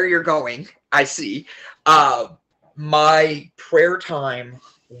where you're going, I see. My prayer time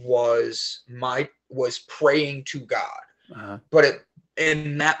was praying to God. Uh-huh. But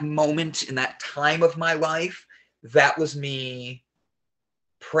in that moment, in that time of my life, that was me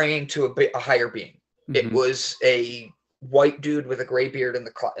praying to a higher being. It was a white dude with a gray beard in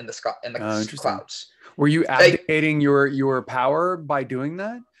the clouds. Were you abdicating your power by doing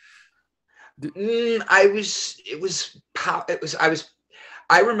that?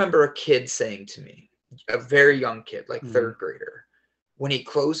 I remember a kid saying to me, a very young kid, like third grader, when he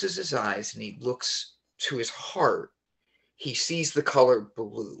closes his eyes and he looks to his heart, he sees the color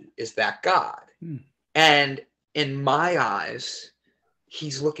blue. Is that God? And in my eyes,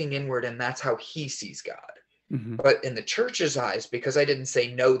 he's looking inward, and that's how he sees God. But in the church's eyes, because I didn't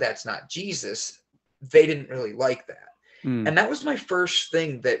say, no, that's not Jesus, they didn't really like that. And that was my first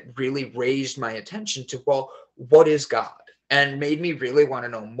thing that really raised my attention to, well, what is God? And made me really want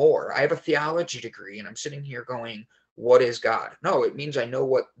to know more. I have a theology degree, and I'm sitting here going, what is God? No, it means I know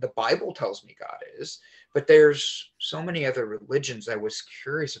what the Bible tells me God is, but there's so many other religions I was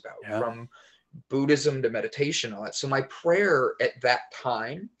curious about, from Buddhism to meditation, all that. So my prayer at that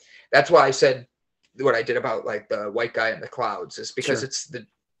time, that's why I said what I did about like the white guy in the clouds, is because it's the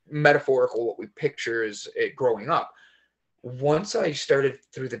metaphorical, what we picture is it growing up. Once I started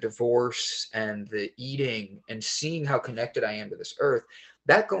through the divorce and the eating and seeing how connected I am to this earth,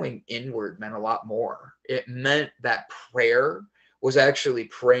 that going inward meant a lot more. It meant that prayer was actually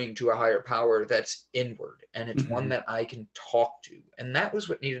praying to a higher power that's inward, and it's one that I can talk to. And that was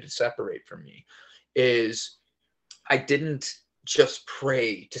what needed to separate from me, is I didn't just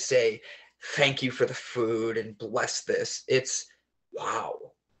pray to say, thank you for the food and bless this. It's,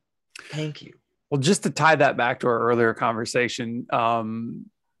 wow, thank you. Well, just to tie that back to our earlier conversation,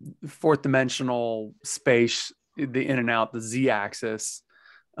 fourth dimensional space, the in and out, the Z axis,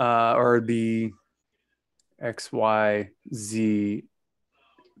 or the X, Y, Z,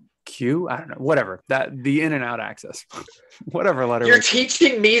 Q, I don't know, whatever, that the in and out axis, whatever letter. You're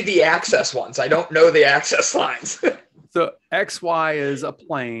teaching me the access ones. I don't know the access lines. So X, Y is a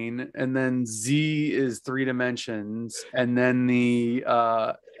plane, and then Z is 3 dimensions, and then the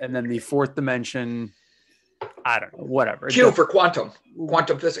fourth dimension, I don't know, whatever. Q for quantum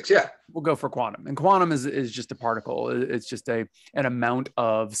physics. Yeah, we'll go for quantum. And quantum is just a particle. It's just an amount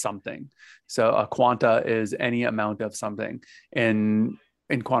of something. So a quanta is any amount of something. In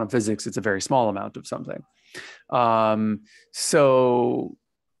quantum physics, it's a very small amount of something. So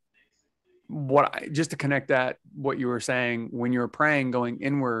just to connect that, what you were saying, when you're praying going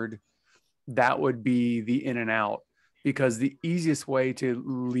inward, that would be the in and out, because the easiest way to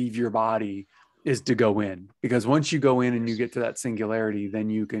leave your body is to go in, because once you go in and you get to that singularity, then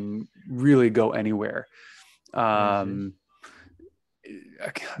you can really go anywhere. I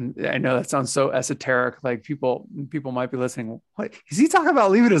know that sounds so esoteric. Like people might be listening. What is he talking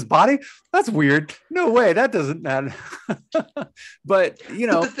about? Leaving his body? That's weird. No way. That doesn't matter. But you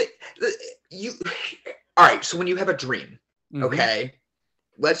know, all right. So when you have a dream, okay,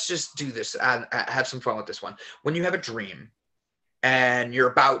 let's just do this. Have some fun with this one. When you have a dream and you're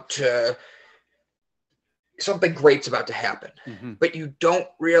about to, something great's about to happen, but you don't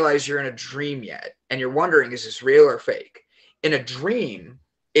realize you're in a dream yet, and you're wondering, is this real or fake? In a dream,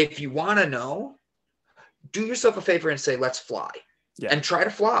 if you want to know, do yourself a favor and say, let's fly. And try to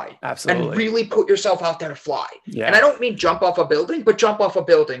fly. Absolutely. And really put yourself out there to fly. Yeah. And I don't mean jump off a building, but jump off a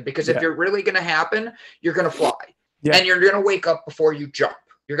building, because if you're really going to happen, you're going to fly. And you're going to wake up before you jump.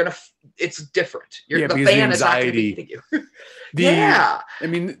 It's different. The fan is not going to be eating you. I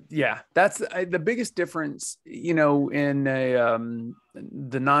mean, that's the biggest difference, you know, in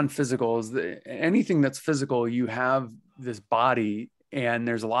the non-physical is anything that's physical, you have this body and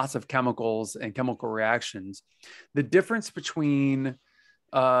there's lots of chemicals and chemical reactions. The difference between,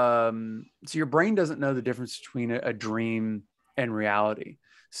 so your brain doesn't know the difference between a dream and reality.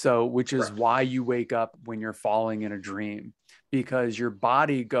 So, which is why you wake up when you're falling in a dream, because your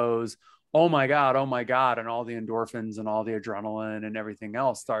body goes, oh my God. And all the endorphins and all the adrenaline and everything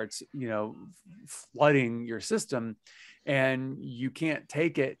else starts, you know, flooding your system, and you can't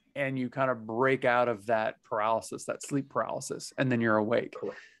take it. And you kind of break out of that paralysis, that sleep paralysis, and then you're awake.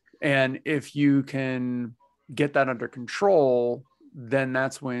 Correct. And if you can get that under control, then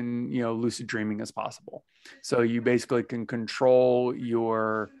that's when, you know, lucid dreaming is possible. So you basically can control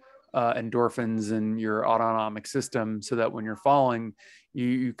your endorphins in your autonomic system, so that when you're falling,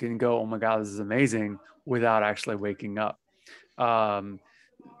 you can go, oh my God, this is amazing, without actually waking up.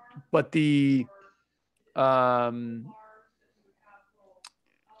 But the um,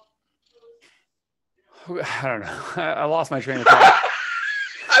 I don't know. I lost my train of thought.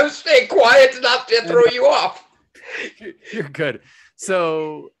 I was staying quiet enough to throw you off. You're good.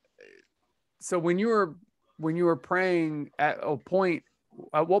 So when you were praying, at what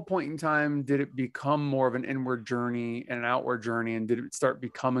point in time did it become more of an inward journey and an outward journey, and did it start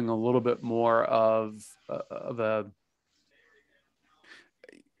becoming a little bit more of a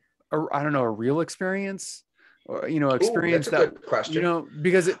I don't know, a real experience, or experience that's a good question.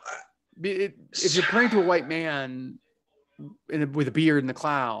 Because if you're praying to a white man with a beard in the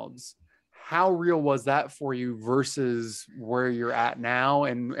clouds, how real was that for you versus where you're at now,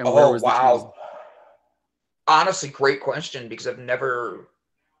 and where was the truth? Honestly, great question, because I've never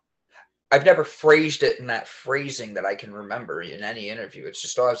phrased it in that phrasing that I can remember in any interview. It's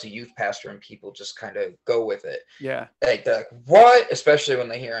just, I was a youth pastor and people just kind of go with it. Yeah. Like, what? Especially when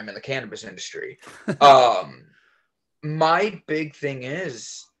they hear I'm in the cannabis industry. My big thing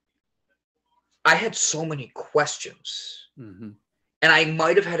is I had so many questions. Mm-hmm. And I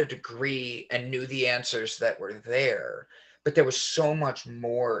might have had a degree and knew the answers that were there, but there was so much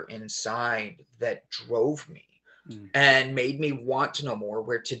more inside that drove me and made me want to know more,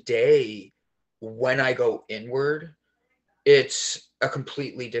 where today, when I go inward, it's a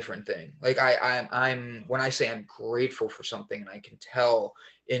completely different thing. Like I'm when I say I'm grateful for something and I can tell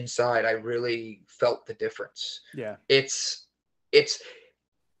inside, I really felt the difference. Yeah. It's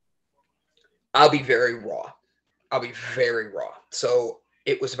I'll be very raw. So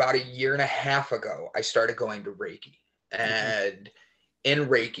it was about 1.5 years ago, I started going to Reiki. And in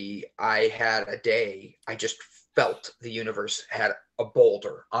Reiki, I had a day, I just felt the universe had a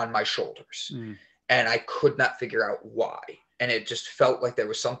boulder on my shoulders. And I could not figure out why. And it just felt like there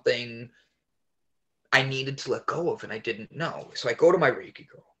was something I needed to let go of, and I didn't know. So I go to my Reiki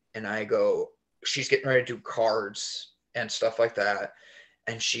girl and I go, she's getting ready to do cards and stuff like that.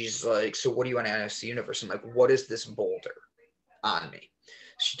 And she's like, so what do you want to ask the universe? I'm like, what is this boulder on me?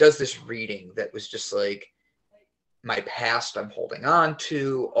 She does this reading that was just like, my past I'm holding on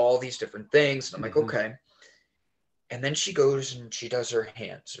to, all these different things. And I'm like, okay. And then she goes and she does her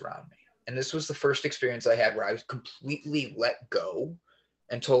hands around me. And this was the first experience I had where I was completely let go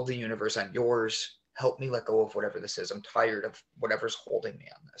and told the universe, I'm yours. Help me let go of whatever this is. I'm tired of whatever's holding me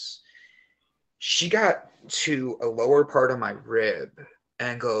on this. She got to a lower part of my rib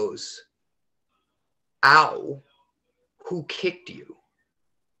and goes, ow, who kicked you?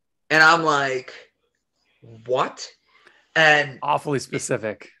 And I'm like, what? And awfully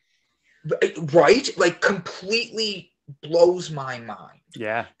specific. Right? Like, completely blows my mind.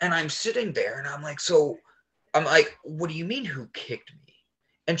 Yeah. And I'm sitting there and I'm like, what do you mean who kicked me?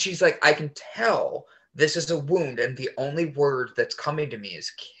 And she's like, I can tell this is a wound and the only word that's coming to me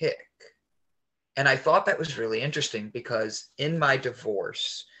is kick. And I thought that was really interesting, because in my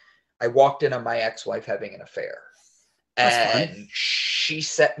divorce, I walked in on my ex-wife having an affair. And she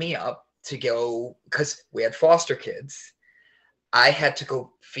set me up to go, because we had foster kids. I had to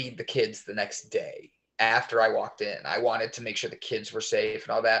go feed the kids the next day after I walked in. I wanted to make sure the kids were safe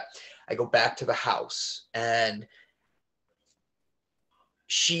and all that. I go back to the house, and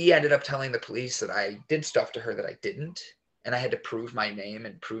she ended up telling the police that I did stuff to her that I didn't. And I had to prove my name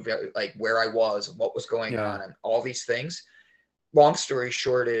and prove like where I was and what was going on and all these things. Long story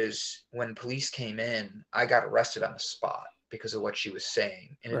short is, when police came in, I got arrested on the spot because of what she was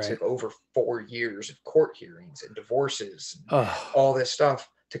saying. And it took over 4 years of court hearings and divorces and all this stuff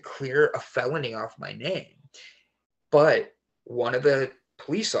to clear a felony off my name. But one of the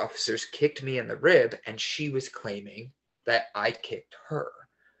police officers kicked me in the rib, and she was claiming that I kicked her.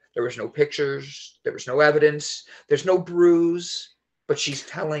 There was no pictures. There was no evidence. There's no bruise, but she's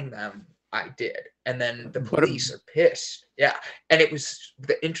telling them I did. And then the police are pissed. Yeah. And it was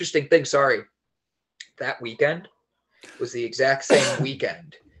the interesting thing. Sorry. That weekend was the exact same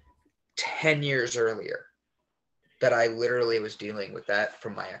weekend 10 years earlier that I literally was dealing with that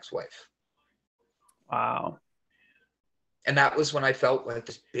from my ex-wife. Wow. And that was when I felt like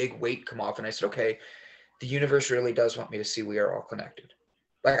this big weight come off. And I said, okay, the universe really does want me to see we are all connected.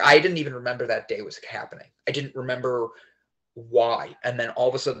 Like, I didn't even remember that day was happening. I didn't remember why. And then all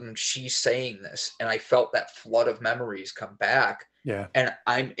of a sudden she's saying this, and I felt that flood of memories come back. Yeah. And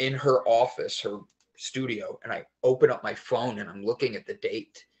I'm in her office, her studio, and I open up my phone and I'm looking at the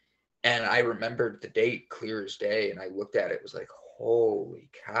date. And I remembered the date clear as day. And I looked at it, it was like,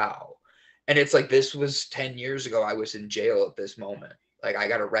 holy cow. And it's like, this was 10 years ago. I was in jail at this moment. Like, I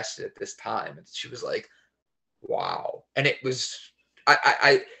got arrested at this time. And she was like, wow. And it was,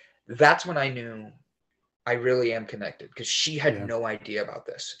 I that's when I knew I really am connected, because she had no idea about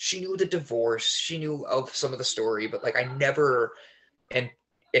this. She knew the divorce. She knew of some of the story, but like, I never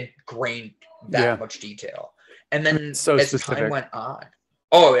ingrained that much detail. And then so as specific. time went on,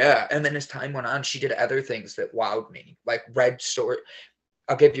 oh yeah. And then as time went on, she did other things that wowed me, like read story.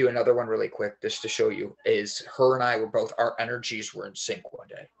 I'll give you another one really quick just to show you. Is her and I were both, our energies were in sync one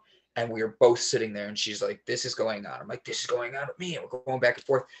day. And we were both sitting there, and she's like, this is going on. I'm like, this is going on with me. And we're going back and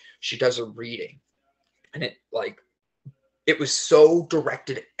forth. She does a reading. And it was so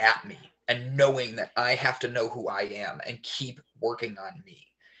directed at me, and knowing that I have to know who I am and keep working on me.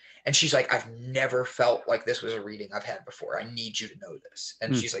 And she's like, I've never felt like this was a reading I've had before. I need you to know this.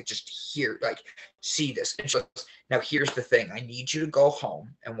 And she's like, just hear, like, see this. And she's like, now here's the thing. I need you to go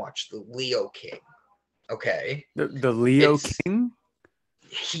home and watch the Leo King. Okay. The Leo King?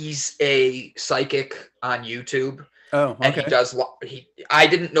 He's a psychic on YouTube. Oh, okay. And he does, I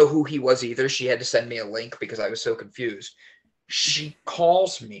didn't know who he was either. She had to send me a link because I was so confused. She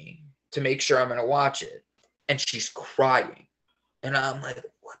calls me to make sure I'm going to watch it. And she's crying. And I'm like,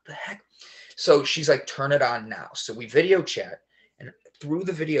 what the heck? So she's like, turn it on now. So we video chat. And through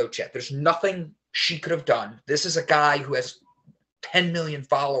the video chat, there's nothing she could have done. This is a guy who has 10 million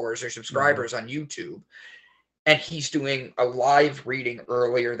followers or subscribers on YouTube. And he's doing a live reading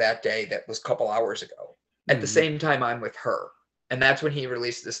earlier that day that was a couple hours ago. At the same time, I'm with her. And that's when he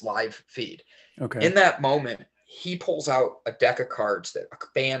released this live feed. Okay. In that moment, he pulls out a deck of cards that a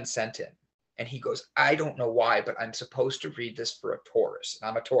fan sent him. And he goes, I don't know why, but I'm supposed to read this for a Taurus. And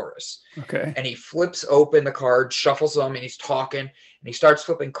I'm a Taurus. Okay. And he flips open the cards, shuffles them, and he's talking. And he starts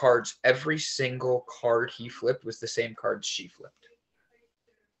flipping cards. Every single card he flipped was the same cards she flipped.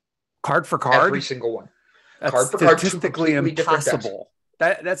 Card for card? Every single one. That's card for card. Statistically impossible.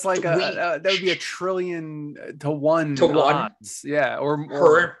 That's like that would be 1 trillion to 1 odds. Yeah. Or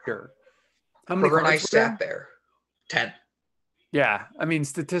how many cards and I there? sat there. 10. Yeah. I mean,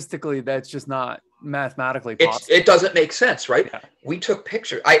 statistically, that's just not mathematically possible. It doesn't make sense, right? Yeah. We took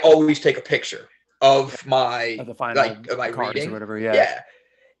pictures. I always take a picture of my, of the final of my reading or whatever. Yeah. Yeah.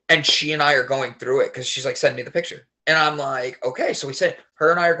 And she and I are going through it because she's like, send me the picture. And I'm like, okay. So we said,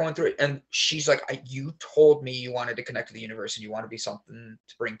 her and I are going through it. And she's like, you told me you wanted to connect to the universe and you want to be something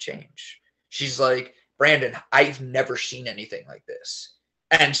to bring change. She's like, Brandon, I've never seen anything like this.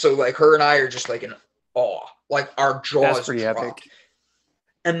 And so like her and I are just like in awe, like our jaws dropped.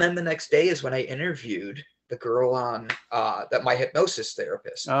 And then the next day is when I interviewed the girl on that my hypnosis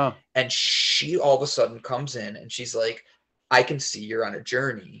therapist. Oh. And she all of a sudden comes in and she's like, I can see you're on a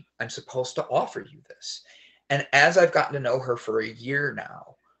journey. I'm supposed to offer you this. And as I've gotten to know her for a year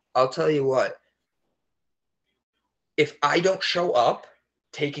now, I'll tell you what, if I don't show up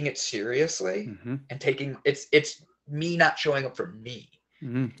taking it seriously and taking it's me not showing up for me.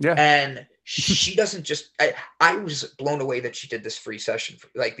 Yeah. And she doesn't just, I was blown away that she did this free session,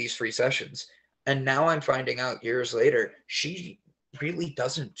 like these free sessions. And now I'm finding out years later, she really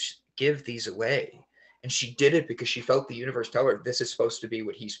doesn't give these away. And she did it because she felt the universe tell her this is supposed to be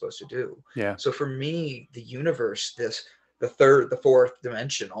what he's supposed to do. Yeah. So for me, the universe, the third, the fourth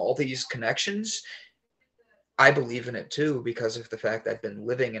dimension, all these connections, I believe in it too, because of the fact I've been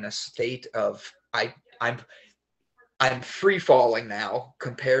living in a state of, I'm free falling now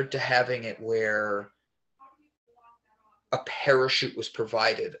compared to having it where a parachute was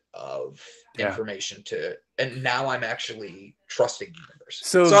provided of information to, and now I'm actually trusting the universe.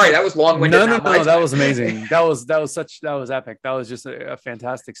 So sorry, that was long-winded. No, that was amazing. that was epic. That was just a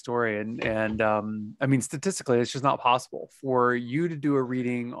fantastic story. And I mean, statistically, it's just not possible for you to do a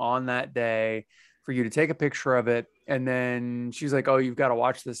reading on that day, for you to take a picture of it. And then she's like, oh, you've got to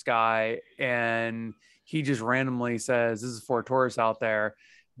watch this guy. And he just randomly says, this is for a Taurus out there.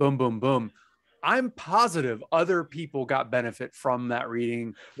 Boom, boom, boom. I'm positive other people got benefit from that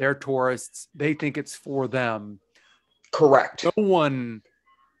reading. They're tourists. They think it's for them. Correct. No one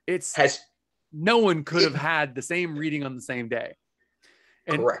could have had the same reading on the same day.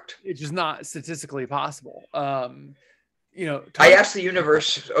 And correct. It's just not statistically possible. I asked the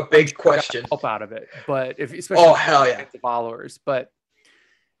universe a big question. Help out of it, but especially hell yeah, the followers. But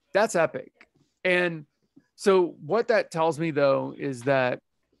that's epic. And so what that tells me though is that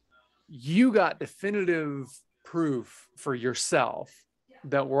you got definitive proof for yourself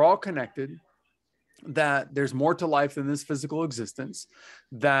that we're all connected, that there's more to life than this physical existence,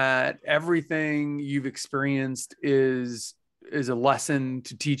 that everything you've experienced is a lesson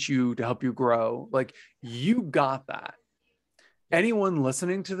to teach you, to help you grow. Like, you got that. Anyone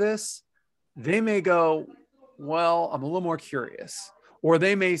listening to this, they may go, well, I'm a little more curious, Or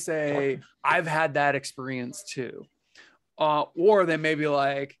they may say, I've had that experience too. Or they may be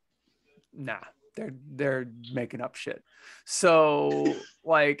like, nah, they're making up shit. So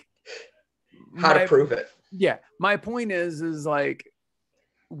like, how to prove it. Yeah. My point is like,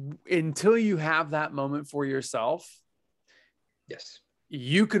 until you have that moment for yourself, yes,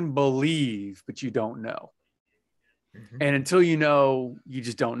 you can believe, but you don't know. Mm-hmm. And until you know, you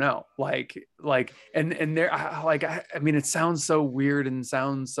just don't know. And there, I mean, it sounds so weird and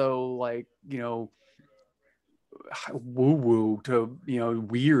sounds so like, you know, woo woo to, you know,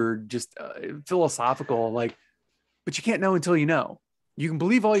 weird, just philosophical, like, but you can't know until you know. You can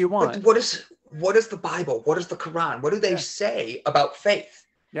believe all you want. But what is the Bible? What is the Quran? What do they say about faith?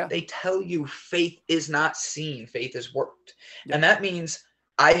 Yeah. They tell you faith is not seen, faith is worked. Yeah. And that means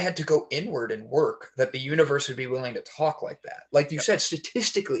I had to go inward and work that the universe would be willing to talk like that. Like you said,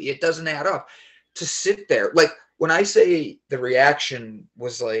 statistically, it doesn't add up to sit there. Like when I say the reaction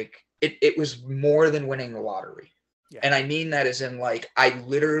was like, it was more than winning the lottery. Yeah. And I mean that as in like, I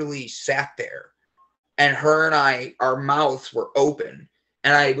literally sat there and her and I, our mouths were open.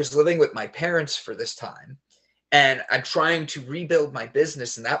 And I was living with my parents for this time. And I'm trying to rebuild my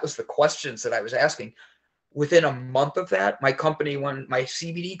business. And that was the questions that I was asking. Within a month of that, my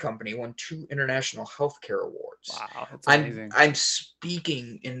CBD company won 2 international healthcare awards. Wow, that's amazing. I'm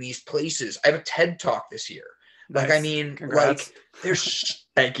speaking in these places. I have a TED Talk this year. Nice. Like, I mean, congrats. Like there's,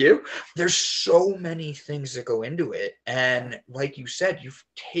 thank you. There's so many things that go into it. And like you said, you've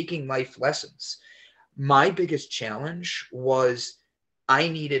taken life lessons. My biggest challenge was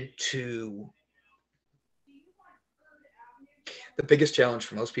the biggest challenge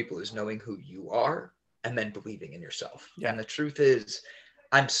for most people is knowing who you are and then believing in yourself. Yeah. And the truth is,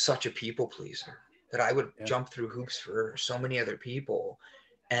 I'm such a people pleaser that I would jump through hoops for so many other people.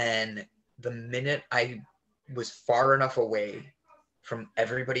 And the minute I was far enough away from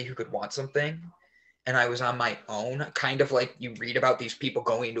everybody who could want something, and I was on my own, kind of like you read about these people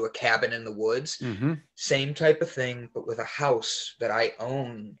going into a cabin in the woods, same type of thing, but with a house that I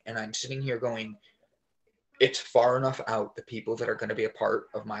own. And I'm sitting here going, it's far enough out. The people that are going to be a part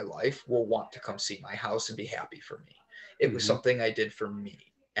of my life will want to come see my house and be happy for me. It was something I did for me.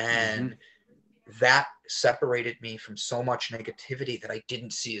 And that separated me from so much negativity that I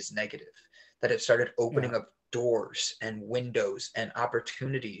didn't see as negative, that it started opening up doors and windows and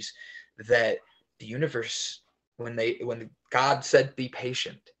opportunities that the universe, when God said, be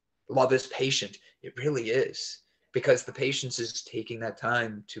patient, love is patient, it really is, because the patience is taking that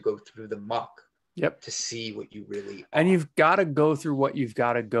time to go through the muck. Yep. To see what you really are. And you've got to go through what you've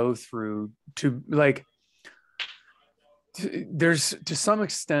got to go through to like, there's to some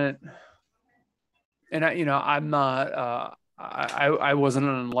extent, and I'm not, I wasn't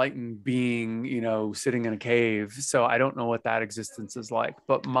an enlightened being, sitting in a cave. So I don't know what that existence is like,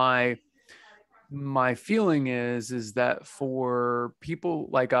 but my feeling is that for people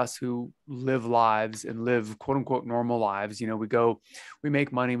like us who live lives and live quote unquote normal lives, we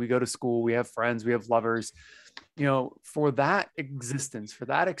make money, we go to school, we have friends, we have lovers, for that existence, for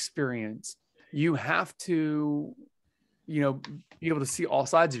that experience, you have to, be able to see all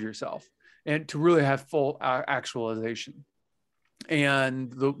sides of yourself and to really have full actualization.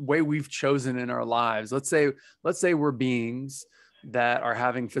 And the way we've chosen in our lives, let's say we're beings that are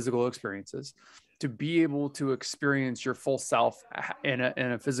having physical experiences. To be able to experience your full self in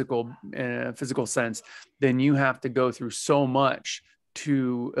a physical sense, then you have to go through so much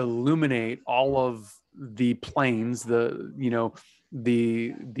to illuminate all of the planes, the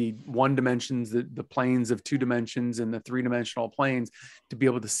one dimensions, the planes of 2 dimensions and the 3-dimensional planes, to be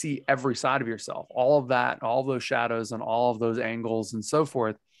able to see every side of yourself. All of that, all of those shadows and all of those angles and so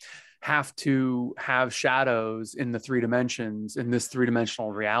forth have to have shadows in the 3 dimensions, in this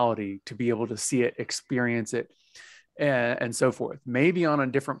 3-dimensional reality, to be able to see it, experience it, and so forth. Maybe on a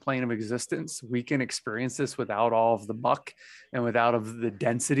different plane of existence, we can experience this without all of the muck and without of the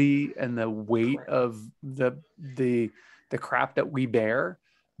density and the weight of the crap that we bear.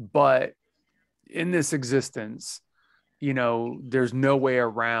 But in this existence, there's no way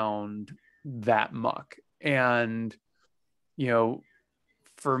around that muck. And,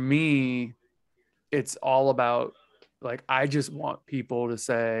 for me, it's all about, like, I just want people to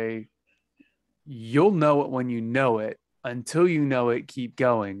say, you'll know it when you know it. Until you know it, keep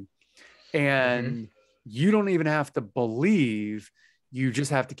going. And you don't even have to believe, you just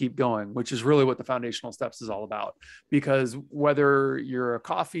have to keep going, which is really what the foundational steps is all about. Because whether you're a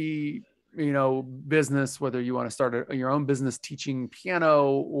coffee, business, whether you want to start your own business teaching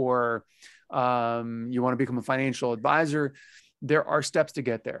piano, or you want to become a financial advisor, there are steps to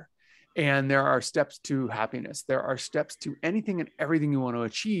get there. And there are steps to happiness. There are steps to anything and everything you want to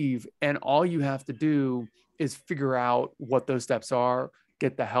achieve. And all you have to do is figure out what those steps are,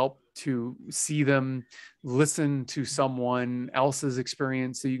 get the help to see them, listen to someone else's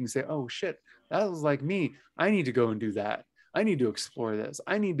experience so you can say, oh shit, that was like me. I need to go and do that. I need to explore this.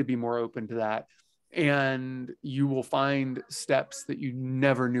 I need to be more open to that. And you will find steps that you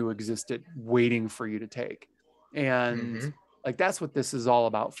never knew existed waiting for you to take. And like, that's what this is all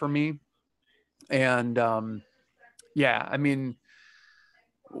about for me. And yeah, I mean,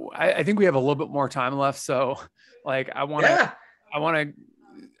 I think we have a little bit more time left. So like, I want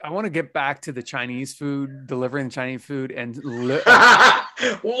to get back to the Chinese food, delivering the Chinese food. And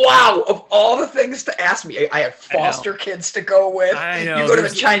wow, of all the things to ask me, I have foster kids to go with. I know. You go to the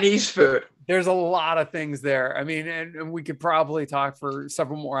Chinese food. There's a lot of things there. I mean, and we could probably talk for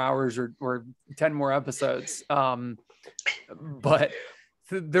several more hours or 10 more episodes. But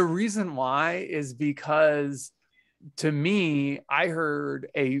the reason why is because, to me, I heard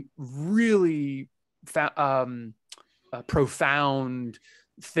a really profound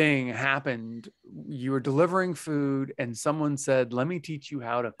thing happened. You were delivering food and someone said, let me teach you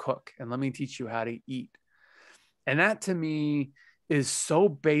how to cook and let me teach you how to eat. And that, to me, is so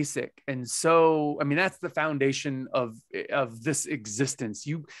basic. And so, I mean, that's the foundation of this existence.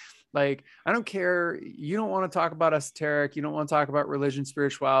 Like, I don't care. You don't want to talk about esoteric. You don't want to talk about religion,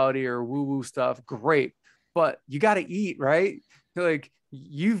 spirituality, or woo-woo stuff. Great. But you got to eat, right? Like,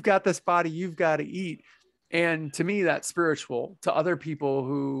 you've got this body, you've got to eat. And to me, that's spiritual. To other people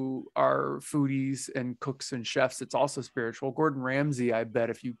who are foodies and cooks and chefs, it's also spiritual. Gordon Ramsay, I bet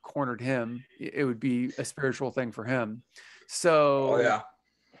if you cornered him, it would be a spiritual thing for him. So, oh, yeah.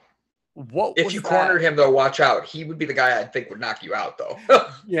 What if you cornered him, though, watch out. He would be the guy I think would knock you out, though.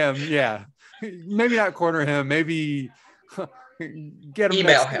 Yeah. Maybe not corner him. Maybe get him.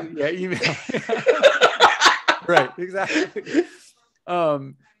 Email him. Yeah, email. Right, exactly.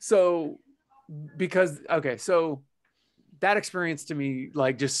 So that experience to me,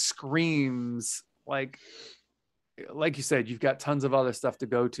 like, just screams, like you said, you've got tons of other stuff to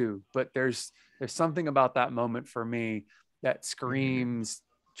go to, but there's something about that moment for me that screams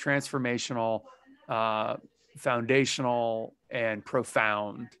transformational, foundational, and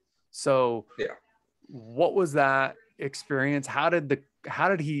profound. So yeah, what was that experience? How did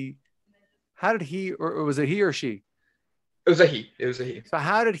he, or was it he or she? It was a he. So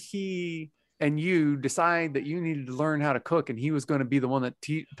how did he and you decide that you needed to learn how to cook and he was going to be the one that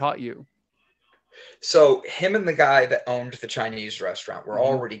taught you? So him and the guy that owned the Chinese restaurant were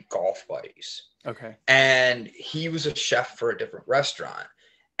already golf buddies. Okay. And he was a chef for a different restaurant.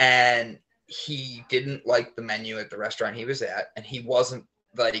 And he didn't like the menu at the restaurant he was at. And he wasn't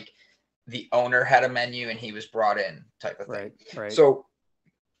like, the owner had a menu and he was brought in type of thing. Right. So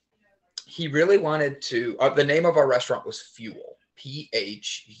he really wanted to, the name of our restaurant was Phuel,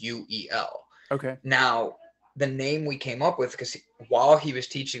 Phuel. Okay. Now, the name we came up with, because while he was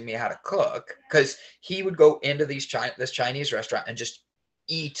teaching me how to cook, because he would go into this Chinese restaurant and just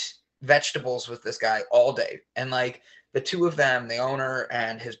eat vegetables with this guy all day. And like the two of them, the owner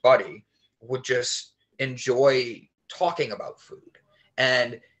and his buddy, would just enjoy talking about food.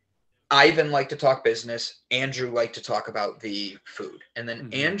 And Ivan liked to talk business. Andrew liked to talk about the food. And then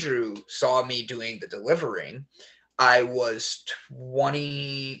Andrew saw me doing the delivering. I was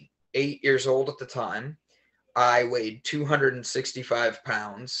 28 years old at the time. I weighed 265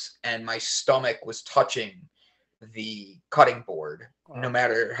 pounds and my stomach was touching the cutting board. Wow. No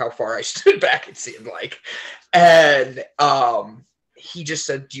matter how far I stood back, it seemed like. And he just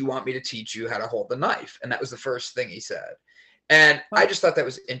said, do you want me to teach you how to hold the knife? And that was the first thing he said. And I just thought that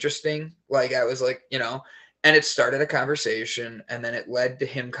was interesting. Like, I was like, and it started a conversation, and then it led to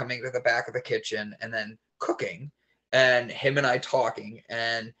him coming to the back of the kitchen and then cooking, and him and I talking,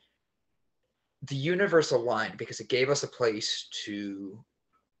 and the universe aligned because it gave us a place to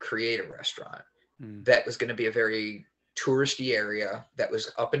create a restaurant that was going to be a very touristy area that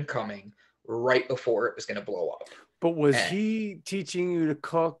was up and coming right before it was going to blow up. But was he teaching you to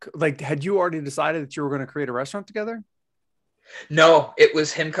cook? Like, had you already decided that you were going to create a restaurant together? No, it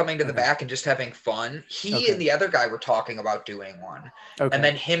was him coming to the back and just having fun. He and the other guy were talking about doing one. And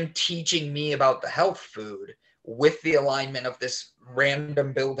then him teaching me about the health food with the alignment of this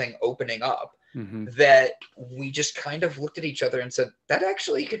random building opening up, that we just kind of looked at each other and said, that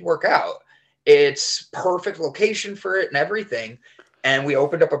actually could work out. It's perfect location for it and everything. And we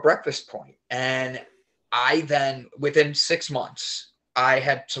opened up a breakfast point. And I then, within 6 months, I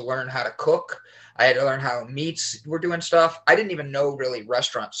had to learn how to cook. I had to learn how meats were doing stuff. I didn't even know really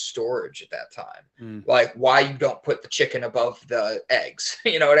restaurant storage at that time. Mm. Like why you don't put the chicken above the eggs.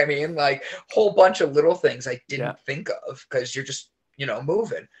 You know what I mean? Like whole bunch of little things I didn't think of because you're just,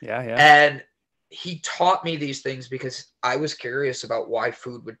 moving. Yeah. And he taught me these things because I was curious about why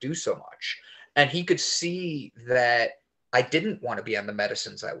food would do so much. And he could see that I didn't want to be on the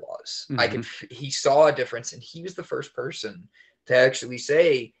medicines I was. He saw a difference, and he was the first person to actually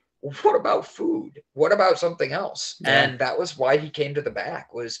say, what about food? What about something else? Yeah. And that was why he came to the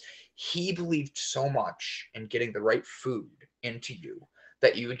back, was he believed so much in getting the right food into you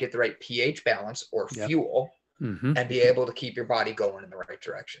that you would get the right pH balance or fuel and be able to keep your body going in the right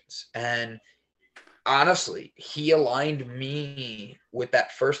directions. And honestly, he aligned me with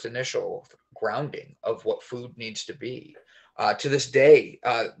that first initial grounding of what food needs to be. To this day,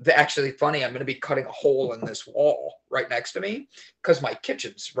 actually funny, I'm going to be cutting a hole in this wall right next to me because my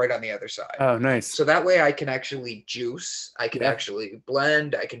kitchen's right on the other side. Oh, nice. So that way I can actually juice, I can actually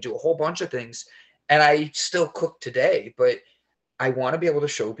blend, I can do a whole bunch of things. And I still cook today, but I want to be able to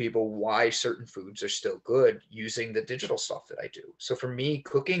show people why certain foods are still good using the digital stuff that I do. So for me,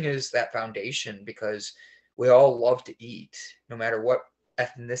 cooking is that foundation because we all love to eat, no matter what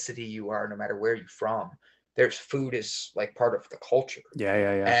ethnicity you are, no matter where you're from. There's food is like part of the culture. Yeah.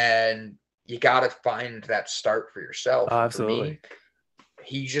 And you got to find that start for yourself. Absolutely. For me,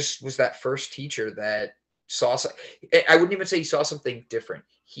 he just was that first teacher that saw, I wouldn't even say he saw something different.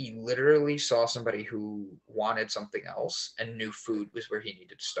 He literally saw somebody who wanted something else and knew food was where he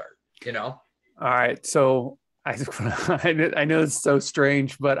needed to start, All right. So I know it's so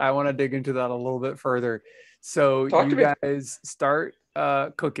strange, but I want to dig into that a little bit further. So you guys start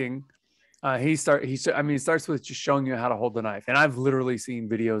cooking. He starts with just showing you how to hold the knife. And I've literally seen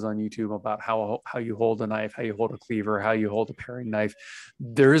videos on YouTube about how you hold a knife, how you hold a cleaver, how you hold a paring knife.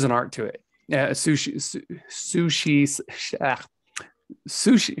 There is an art to it. Sushi chef.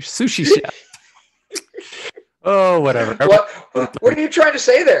 Oh, whatever. What are you trying to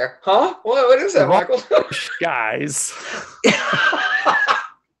say there? Huh? What is that, Michael? Guys.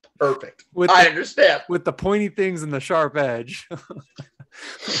 Perfect. I understand. With the pointy things and the sharp edge.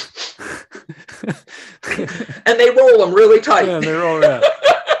 And they roll them really tight. Yeah, they roll around.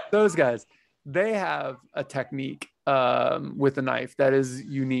 Those guys, they have a technique with a knife that is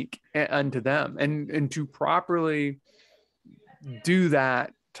unique unto them. And to properly do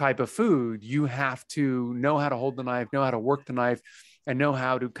that type of food, you have to know how to hold the knife, know how to work the knife, and know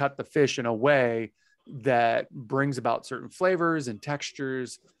how to cut the fish in a way that brings about certain flavors and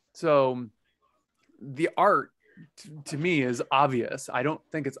textures. So the art to me is obvious. I don't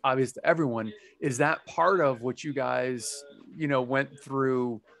think it's obvious to everyone. Is that part of what you guys, went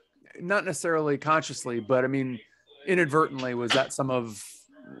through, not necessarily consciously, but I mean, inadvertently? Was that some of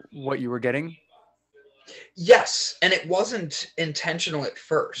what you were getting? Yes. And it wasn't intentional at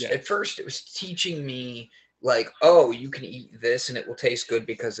first. At first it was teaching me like, oh, you can eat this and it will taste good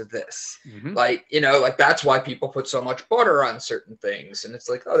because of this. Like, like that's why people put so much butter on certain things. And it's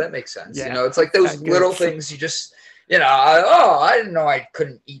like, oh, that makes sense. It's like those little things you just, I didn't know I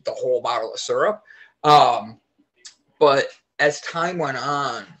couldn't eat the whole bottle of syrup. But as time went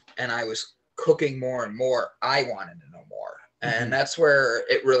on and I was cooking more and more, I wanted to know more. And that's where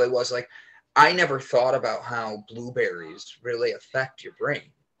it really was like, I never thought about how blueberries really affect your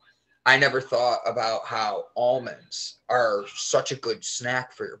brain. I never thought about how almonds are such a good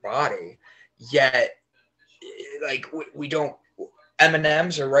snack for your body, yet like we don't,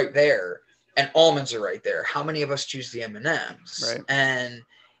 M&Ms are right there and almonds are right there. How many of us choose the M&Ms? Right. And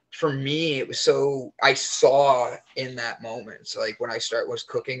for me, it was I saw in that moment, so like when I was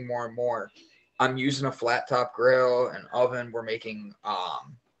cooking more and more, I'm using a flat top grill and oven. We're making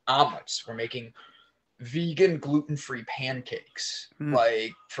omelets. We're making vegan gluten-free pancakes,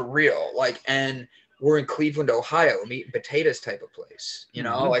 like for real, and we're in Cleveland, Ohio, meat and potatoes type of place,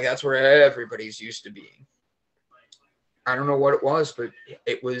 like that's where everybody's used to being. I don't know what it was, but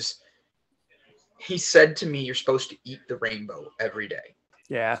he said to me, you're supposed to eat the rainbow every day.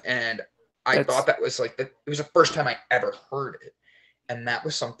 Yeah. And I thought that was like it was the first time I ever heard it, and that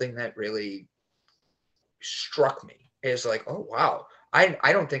was something that really struck me. Is like, oh wow, I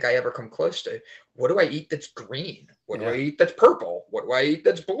don't think I ever come close to what do I eat that's green? What do I eat that's purple? What do I eat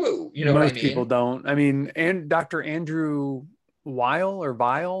that's blue? You know what I mean? Most people don't. I mean, and Dr. Andrew Weil,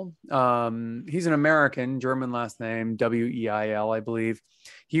 he's an American, German last name, Weil, I believe.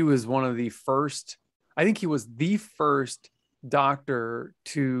 He was one of the first, I think he was the first doctor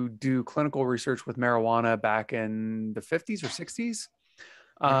to do clinical research with marijuana back in the 50s or 60s.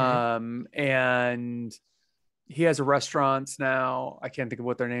 And he has a restaurants now. I can't think of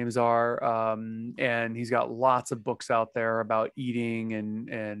what their names are. And he's got lots of books out there about eating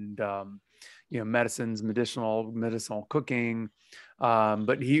and medicines, medicinal cooking.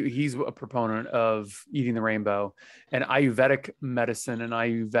 But he's a proponent of eating the rainbow and Ayurvedic medicine and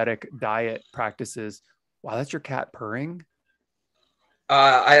Ayurvedic diet practices. Wow, that's your cat purring.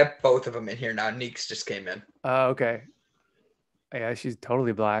 I have both of them in here now. Neeks just came in. Okay. Yeah, she's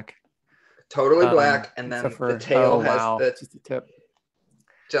totally black. Totally black, and then the tail has just a tip.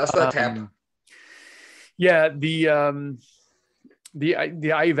 Just a tip. Yeah, the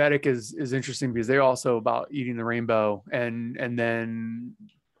Ayurvedic is interesting because they're also about eating the rainbow and then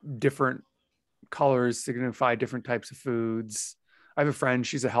different colors signify different types of foods. I have a friend,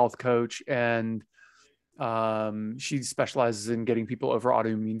 she's a health coach, and she specializes in getting people over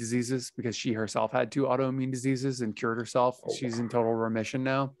autoimmune diseases because she herself had 2 autoimmune diseases and cured herself. She's in total remission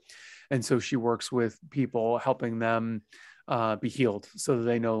now. And so she works with people, helping them be healed so that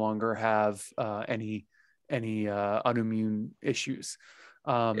they no longer have any autoimmune issues.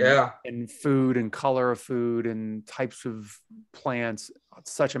 And food and color of food and types of plants,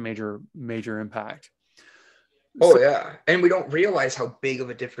 such a major impact. And we don't realize how big of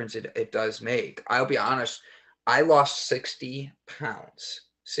a difference it does make. I'll be honest, I lost 60 pounds,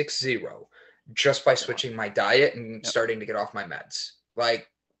 60, just by switching my diet and starting to get off my meds. Like,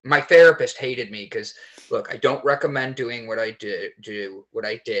 my therapist hated me because, look, I don't recommend doing what I did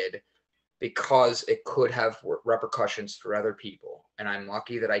because it could have repercussions for other people. And I'm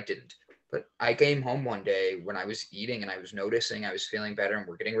lucky that I didn't. But I came home one day when I was eating and I was noticing I was feeling better and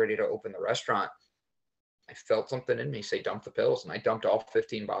we're getting ready to open the restaurant. I felt something in me say, dump the pills. And I dumped all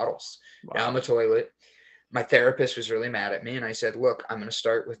 15 bottles down the toilet. My therapist was really mad at me. And I said, look, I'm going to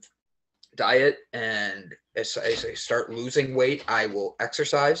start with diet. And as I start losing weight, I will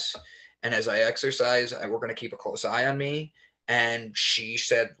exercise. And as I exercise, we're going to keep a close eye on me. And she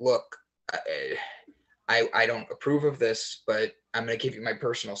said, look, I don't approve of this, but I'm going to give you my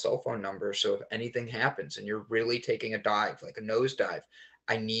personal cell phone number. So if anything happens and you're really taking a dive, like a nosedive,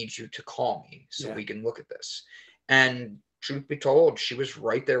 I need you to call me so we can look at this. And truth be told, she was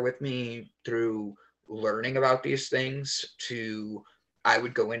right there with me through learning about these things. I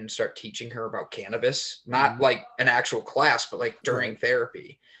would go in and start teaching her about cannabis, not like an actual class, but like during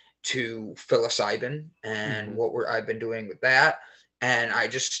therapy, to psilocybin and I've been doing with that. And I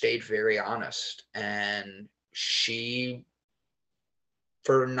just stayed very honest. And she,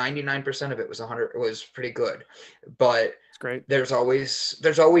 for 99% of it, was 100. It was pretty good, but it's great. There's always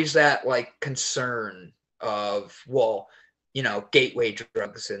that like concern of, well, gateway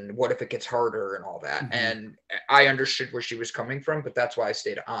drugs and what if it gets harder and all that. And I understood where she was coming from, but that's why I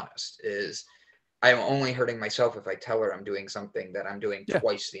stayed honest. Is I'm only hurting myself if I tell her I'm doing something that I'm doing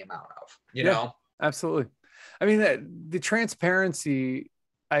twice the amount of. You know, absolutely. I mean, the transparency,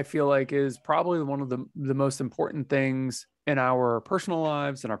 I feel like, is probably one of the most important things in our personal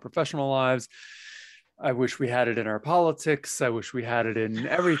lives and our professional lives. I wish we had it in our politics. I wish we had it in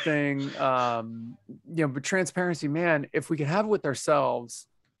everything. But transparency, man, if we can have it with ourselves,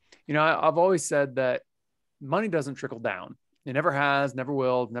 I've always said that money doesn't trickle down. It never has, never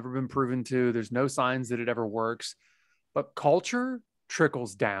will, never been proven to. There's no signs that it ever works, but culture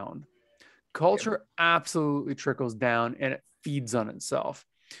trickles down. Culture absolutely trickles down and it feeds on itself.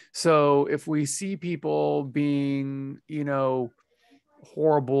 So if we see people being,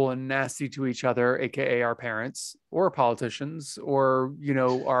 horrible and nasty to each other, aka our parents or politicians or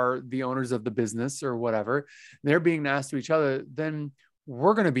are the owners of the business or whatever, they're being nasty to each other, then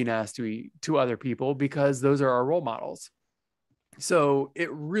we're going to be nasty to other people because those are our role models. So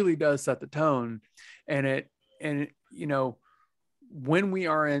it really does set the tone. And when we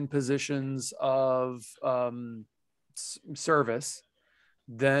are in positions of service,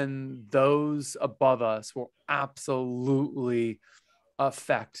 then those above us will absolutely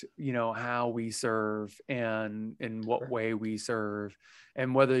affect how we serve and in what way we serve,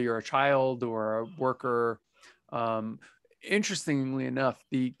 and whether you're a child or a worker. Interestingly enough,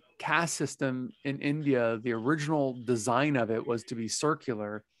 the caste system in India, the original design of it was to be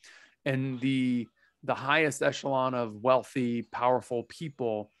circular, and the highest echelon of wealthy, powerful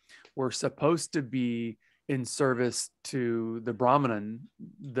people were supposed to be in service to the Brahmin,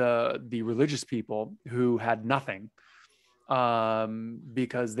 the religious people who had nothing,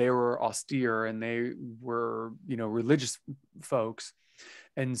 because they were austere and they were, religious folks.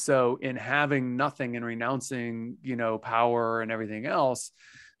 And so in having nothing and renouncing, power and everything else,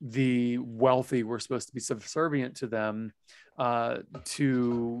 the wealthy were supposed to be subservient to them,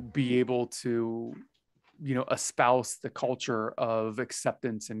 to be able to espouse the culture of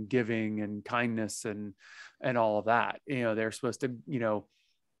acceptance and giving and kindness and all of that. They're supposed to,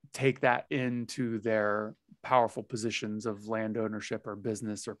 take that into their powerful positions of land ownership or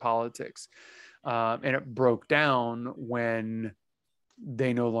business or politics. And it broke down when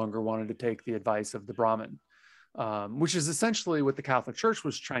they no longer wanted to take the advice of the Brahmin, which is essentially what the Catholic Church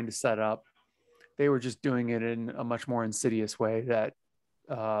was trying to set up. They were just doing it in a much more insidious way that,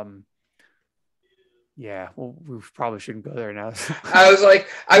 well, we probably shouldn't go there now.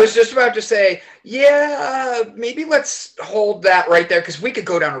 I was just about to say, maybe let's hold that right there, because we could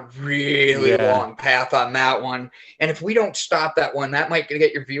go down a really long path on that one. And if we don't stop that one, that might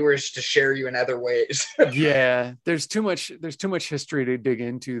get your viewers to share you in other ways. There's too much history to dig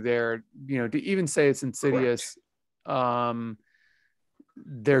into there, to even say it's insidious.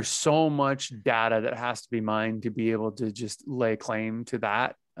 There's so much data that has to be mined to be able to just lay claim to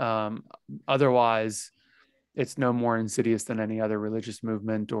that. Otherwise it's no more insidious than any other religious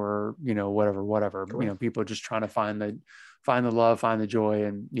movement or, whatever, Correct. People just trying to find the love, find the joy.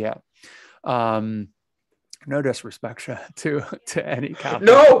 And no disrespect to any Catholic.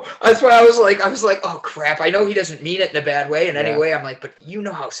 No, that's why I was like, oh crap. I know he doesn't mean it in a bad way in any way. I'm like, but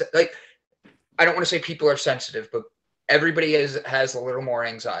how, I don't want to say people are sensitive, but everybody has a little more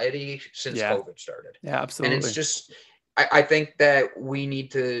anxiety since COVID started. Yeah, absolutely. And it's just, I think that we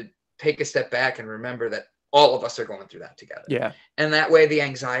need to take a step back and remember that all of us are going through that together. Yeah. And that way the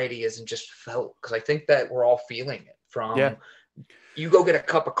anxiety isn't just felt, because I think that we're all feeling it from you go get a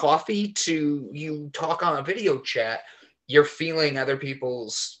cup of coffee to you talk on a video chat, you're feeling other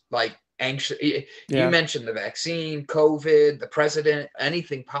people's anxious. You mentioned the vaccine, COVID, the president,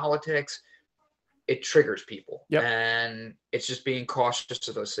 anything politics. It triggers people. And it's just being cautious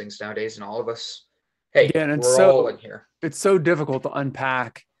of those things nowadays. And all of us, we're all in here. It's so difficult to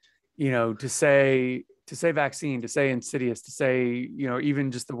unpack, to say vaccine, to say insidious, to say,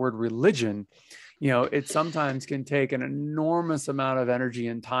 even just the word religion, it sometimes can take an enormous amount of energy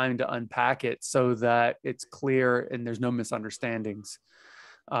and time to unpack it so that it's clear and there's no misunderstandings.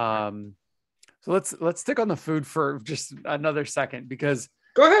 So let's stick on the food for just another second, because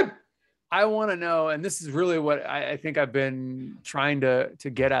go ahead. I want to know, and this is really what I think I've been trying to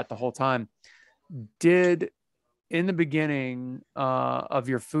get at the whole time. In the beginning of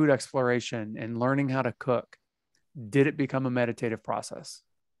your food exploration and learning how to cook, did it become a meditative process?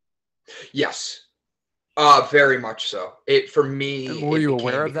 Yes, very much so. For me, were you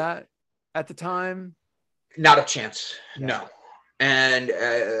aware of that at the time? Not a chance. No. And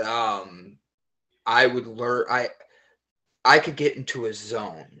I would learn. I could get into a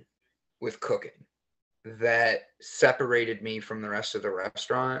zone with cooking that separated me from the rest of the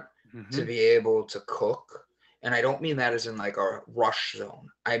restaurant to be able to cook. And I don't mean that as in a rush zone.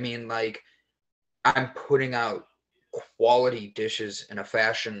 I mean I'm putting out quality dishes in a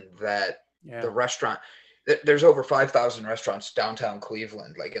fashion that the restaurant, there's over 5,000 restaurants downtown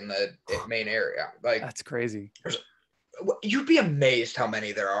Cleveland, in the main area. That's crazy. You'd be amazed how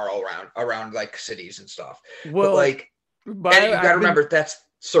many there are all around cities and stuff. Well, and you got to remember that's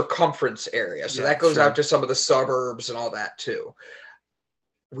circumference area. So that goes out to some of the suburbs and all that too.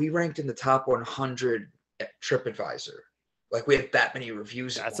 We ranked in the top 100 at TripAdvisor. We had that many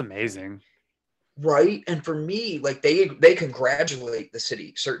reviews. That's amazing. Right. And for me, they congratulate the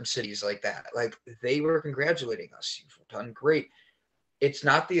city, certain cities like that. They were congratulating us. You've done great. It's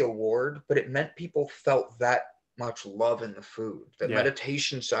not the award, but it meant people felt that much love in the food, the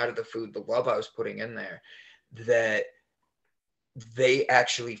meditation side of the food, the love I was putting in there, that they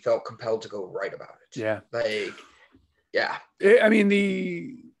actually felt compelled to go write about it. I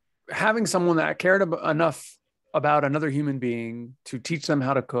mean, having someone that cared enough about another human being to teach them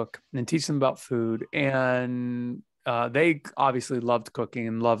how to cook and teach them about food. And they obviously loved cooking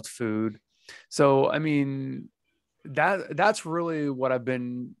and loved food. So, I mean, that's really what I've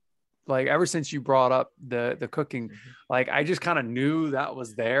been ever since you brought up the cooking, I just kind of knew that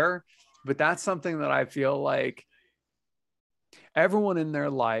was there, but that's something that I feel like everyone in their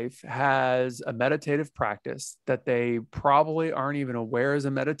life has a meditative practice that they probably aren't even aware is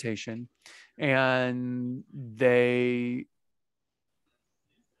a meditation. And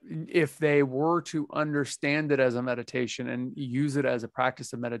if they were to understand it as a meditation and use it as a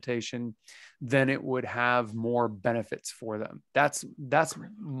practice of meditation, then it would have more benefits for them. That's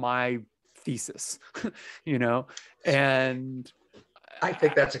my thesis, and I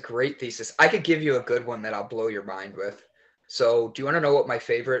think that's a great thesis. I could give you a good one that I'll blow your mind with. So do you want to know what my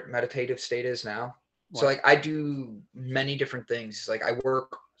favorite meditative state is now? What? So I do many different things. I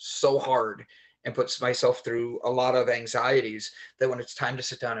work so hard and puts myself through a lot of anxieties, that when it's time to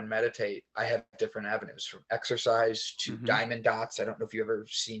sit down and meditate, I have different avenues, from exercise to diamond dots. I don't know if you've ever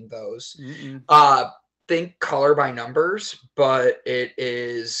seen those. Think color by numbers, but it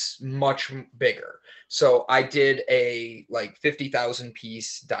is much bigger. So I did a like 50,000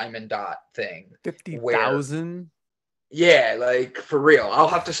 piece diamond dot thing. 50,000? Yeah, like for real. I'll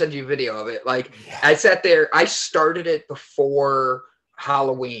have to send you a video of it. Like I sat there, I started it before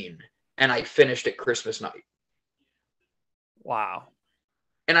Halloween and I finished it Christmas night. Wow.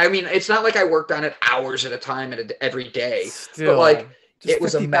 And I mean, it's not like I worked on it hours at a time and every day, still, but like just it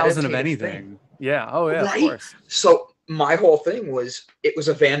was 50,000 a of anything. thing. Yeah. Oh yeah, right? Of course. So my whole thing was, it was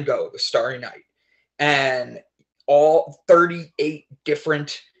a Van Gogh, The Starry Night, and all 38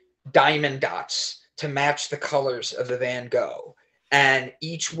 different diamond dots to match the colors of the Van Gogh. And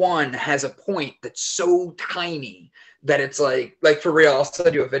each one has a point that's so tiny that it's like for real, I'll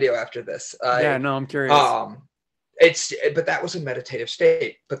send you a video after this. Yeah, no, I'm curious. But that was a meditative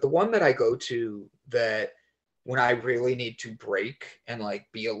state. But the one that I go to, that when I really need to break and like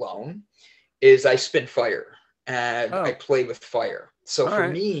be alone, is I spin fire and I play with fire. So for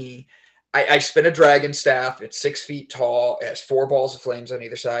me, I spin a dragon staff. It's 6 feet tall. It has 4 balls of flames on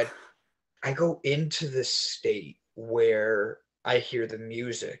either side. I go into this state where I hear the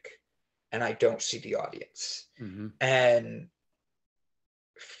music and I don't see the audience. And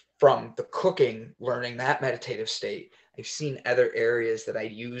from the cooking, learning that meditative state, I've seen other areas that I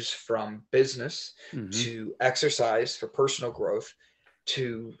use, from business to exercise for personal growth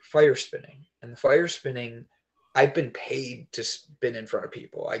to fire spinning. And the fire spinning, I've been paid to spin in front of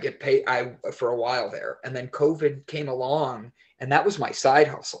people. I get paid for a while there. And then COVID came along, and that was my side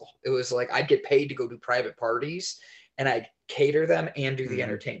hustle. It was like I'd get paid to go do private parties and I'd cater them and do the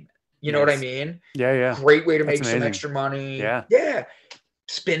entertainment. You know what I mean? Yeah, yeah. Great way to make some extra money. Yeah. Yeah.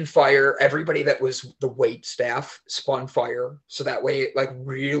 Spin fire. Everybody that was the wait staff spun fire. So that way it like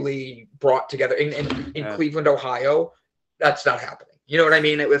really brought together. In Cleveland, Ohio, that's not happening. You know what I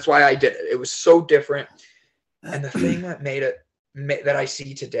mean? That's why I did it. It was so different. And the thing that made it, that I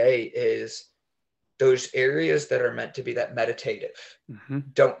see today, is those areas that are meant to be that meditative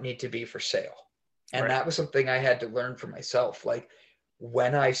don't need to be for sale. And that was something I had to learn for myself. Like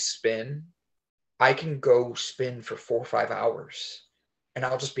when I spin, I can go spin for 4 or 5 hours and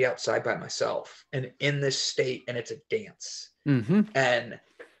I'll just be outside by myself and in this state, and it's a dance. And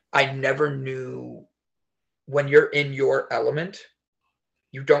I never knew, when you're in your element,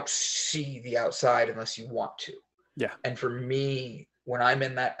 you don't see the outside unless you want to. Yeah. And for me, when I'm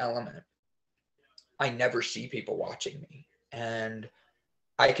in that element, I never see people watching me. And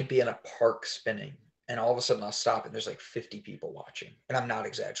I could be in a park spinning and all of a sudden I'll stop and there's like 50 people watching. And I'm not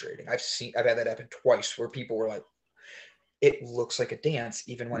exaggerating. I've had that happen twice, where people were like, it looks like a dance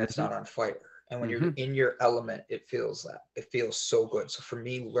even when it's not on fire. And when you're in your element, it feels so good. So for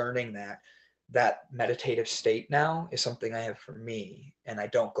me, learning that meditative state now is something I have for me, and I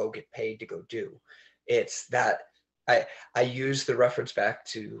don't go get paid to go do. It's that I use the reference back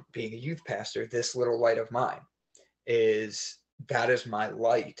to being a youth pastor. This little light of mine is my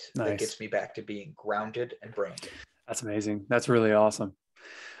light that gets me back to being grounded and branded. That's amazing. That's really awesome.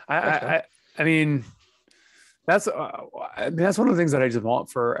 I mean, that's one of the things that I just want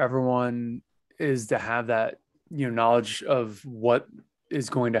for everyone, is to have that, knowledge of what is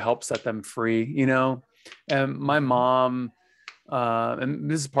going to help set them free, And my mom, and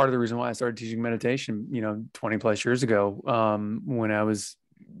this is part of the reason why I started teaching meditation, 20 plus years ago, when I was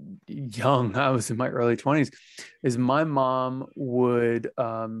young, I was in my early 20s, is my mom would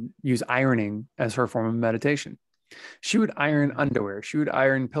use ironing as her form of meditation. She would iron underwear. She would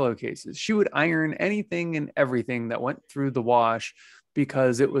iron pillowcases. She would iron anything and everything that went through the wash,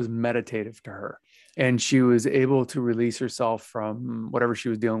 because it was meditative to her. And she was able to release herself from whatever she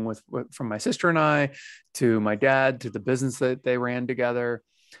was dealing with, from my sister and I, to my dad, to the business that they ran together.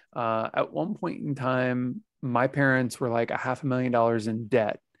 At one point in time, my parents were like $500,000 in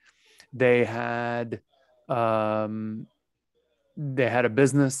debt. They had a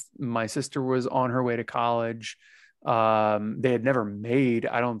business. My sister was on her way to college. They had never made,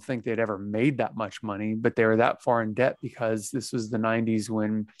 I don't think they'd ever made that much money, but they were that far in debt because this was the 90s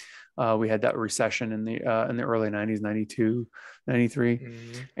when we had that recession in the early 90s, 92, 93.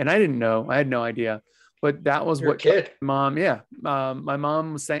 And I didn't know, I had no idea, but that was what mom. Yeah. My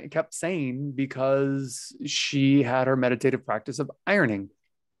mom was kept saying, because she had her meditative practice of ironing.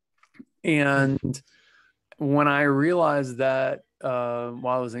 And when I realized that, while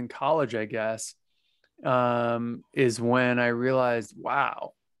I was in college, I guess, is when I realized,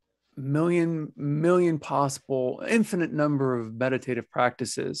 wow, million possible, infinite number of meditative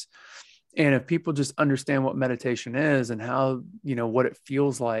practices. And if people just understand what meditation is and how, what it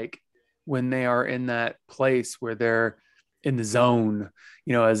feels like when they are in that place where they're in the zone,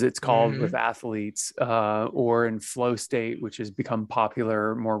 as it's called with Mm-hmm. athletes, or in flow state, which has become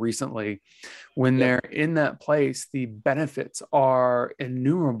popular more recently, when Yep. they're in that place, the benefits are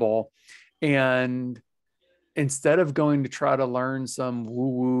innumerable. And instead of going to try to learn some woo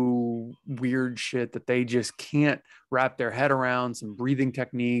woo weird shit that they just can't wrap their head around, some breathing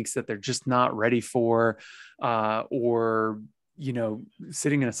techniques that they're just not ready for, or,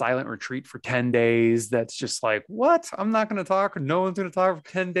 sitting in a silent retreat for 10 days, that's just like, what? I'm not going to talk, or no one's going to talk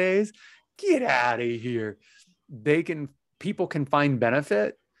for 10 days. Get out of here. They can, people can find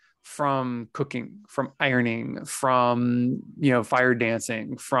benefit from cooking, from ironing, from, fire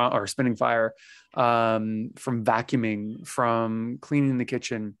dancing, from, or spinning fire, from vacuuming, from cleaning the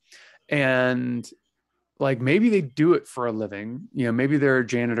kitchen. And like, maybe they do it for a living, maybe they're a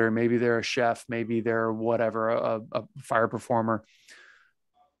janitor, maybe they're a chef, maybe they're whatever, a fire performer,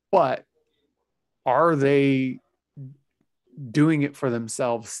 but are they doing it for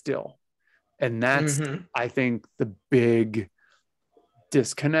themselves still? And that's, Mm-hmm. I think, the big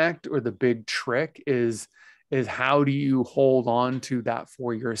disconnect, or the big trick is how do you hold on to that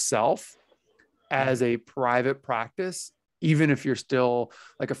for yourself as a private practice, even if you're still,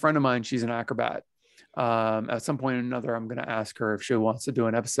 like, a friend of mine, she's an acrobat. At some point or another, I'm going to ask her if she wants to do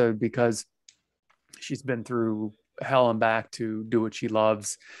an episode, because she's been through hell and back to do what she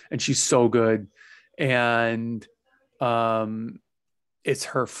loves, and she's so good. And um, it's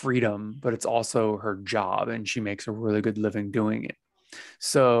her freedom, but it's also her job, and she makes a really good living doing it.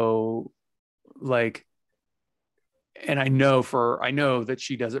 So, like, and I know that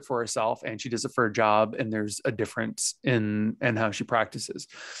she does it for herself and she does it for a job, and there's a difference in how she practices.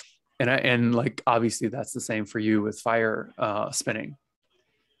 And like, obviously that's the same for you with fire, spinning.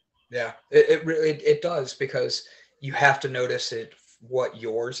 Yeah, it really it does, because you have to notice it what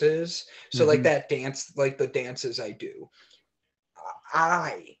yours is. So like Mm-hmm. that dance, like the dances I do,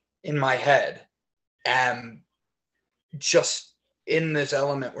 I in my head am just in this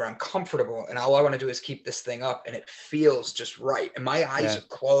element where I'm comfortable, and all I want to do is keep this thing up, and it feels just right. And my eyes Yeah. are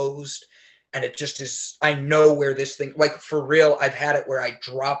closed, and it just is. I know where this thing, like for real, I've had it where I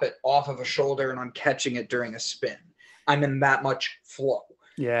drop it off of a shoulder and I'm catching it during a spin. I'm in that much flow.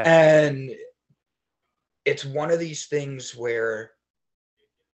 Yeah. And it's one of these things where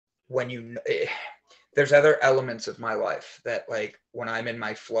when there's other elements of my life that, like, when I'm in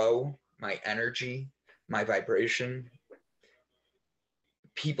my flow, my energy, my vibration,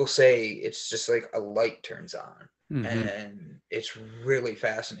 people say it's just like a light turns on, Mm-hmm. and it's really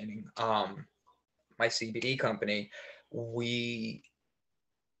fascinating. My CBD company, we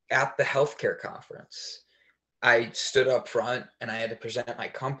at the healthcare conference, I stood up front and I had to present my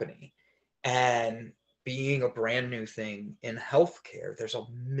company. And being a brand new thing in healthcare, there's a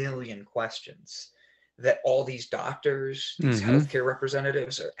million questions that all these doctors, these Mm-hmm. healthcare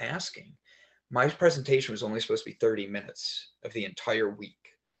representatives are asking. My presentation was only supposed to be 30 minutes of the entire week.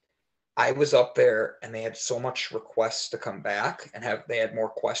 I was up there and they had so much requests to come back, and they had more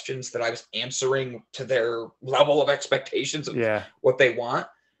questions that I was answering to their level of expectations of Yeah. what they want.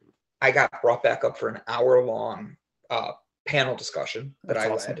 I got brought back up for an hour long panel discussion that That's I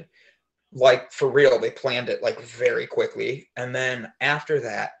awesome. led. Like for real, they planned it like very quickly. And then after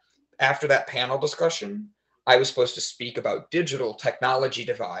that panel discussion, I was supposed to speak about digital technology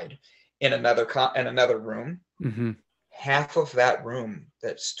divide in another room. Mm-hmm. Half of that room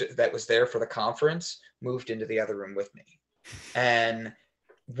that was there for the conference moved into the other room with me. And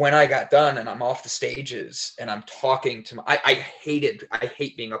when I got done and I'm off the stages and I'm talking to I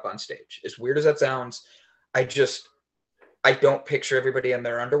hate being up on stage. As weird as that sounds, I don't picture everybody in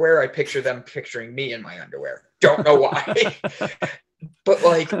their underwear. I picture them picturing me in my underwear. Don't know why. But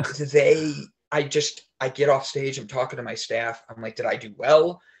like I get off stage, I'm talking to my staff. I'm like, did I do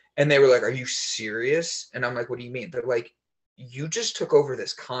well? And they were like, are you serious? And I'm like, what do you mean? They're like, you just took over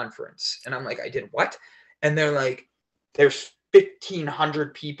this conference. And I'm like, I did what? And they're like, there's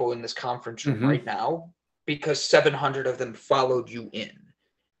 1,500 people in this conference room Mm-hmm. right now because 700 of them followed you in.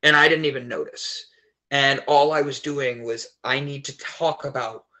 And I didn't even notice. And all I was doing was, I need to talk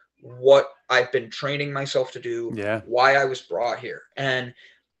about what I've been training myself to do, Yeah. why I was brought here. And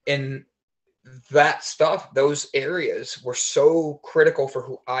in that stuff, those areas were so critical for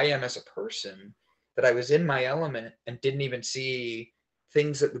who I am as a person, that I was in my element and didn't even see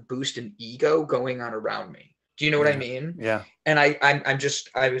things that would boost an ego going on around me. Do you know what I Yeah. mean? Yeah. And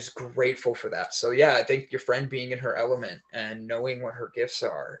I was grateful for that. So yeah, I think your friend being in her element and knowing what her gifts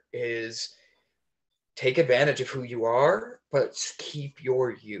are is take advantage of who you are but keep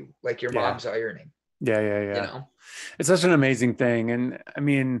your you, like your mom's ironing. Yeah. It's such an amazing thing. And I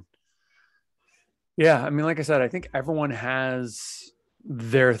mean, like I said, I think everyone has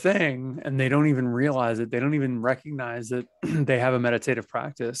their thing and they don't even realize it. They don't even recognize that they have a meditative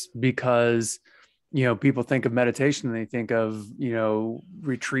practice because, people think of meditation and they think of,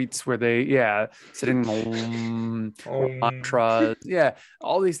 retreats where they, sitting mantras,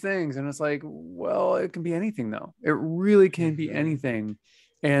 all these things. And it's like, well, it can be anything though. It really can be anything.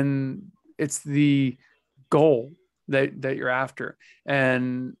 And it's the goal that you're after.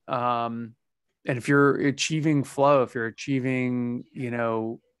 And if you're achieving flow, if you're achieving,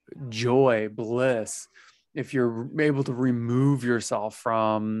 joy, bliss, if you're able to remove yourself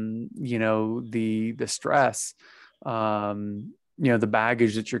from, the stress, the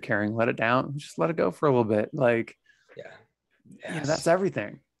baggage that you're carrying, let it down, just let it go for a little bit. Like, that's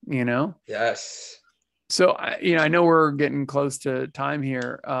everything, Yes. So, I know we're getting close to time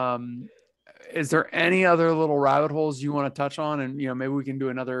here. Is there any other little rabbit holes you want to touch on? And, maybe we can do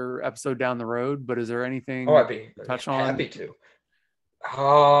another episode down the road, but is there anything I'd be touch happy on? to.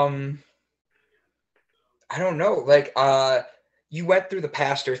 I don't know. Like, you went through the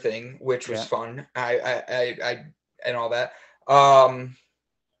pastor thing, which was fun. I and all that.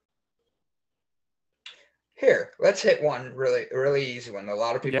 Here, let's hit one really, really easy one. A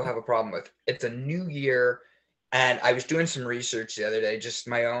lot of people have a problem with. It's a new year, and I was doing some research the other day, just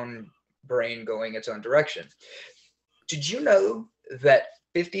my own brain going its own direction. Did you know that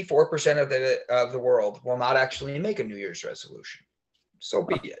 54% of the world will not actually make a New Year's resolution? So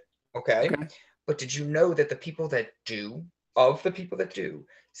be it. Okay. But did you know that the people that do,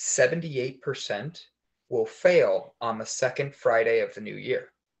 78% will fail on the second Friday of the new year,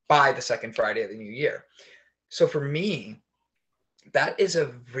 by the second Friday of the new year? So for me, that is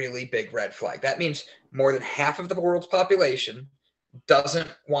a really big red flag. That means more than half of the world's population doesn't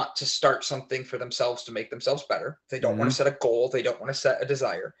want to start something for themselves to make themselves better. They don't want to set a goal. They don't want to set a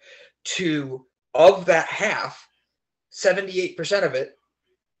desire. Of that half, 78% of it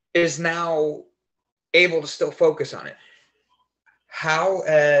is now able to still focus on it. How,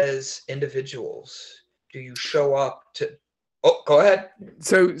 as individuals, do you show up to... Oh, go ahead.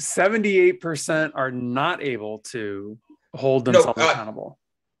 So 78% are not able to hold themselves accountable.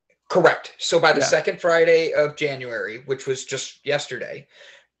 Correct. So by the second Friday of January, which was just yesterday,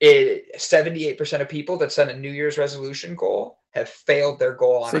 78% of people that set a New Year's resolution goal have failed their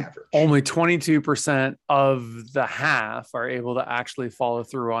goal on average. Only 22% of the half are able to actually follow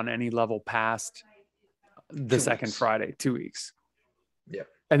through on any level past the second Friday, 2 weeks. Yeah.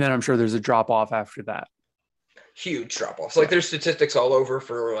 And then I'm sure there's a drop off after that. Huge drop offs. Like there's statistics all over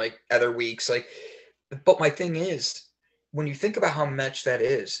for like other weeks. But my thing is, when you think about how much that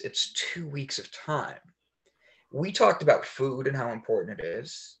is, it's 2 weeks of time. We talked about food and how important it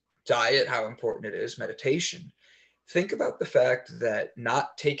is, diet, how important it is, meditation. Think about the fact that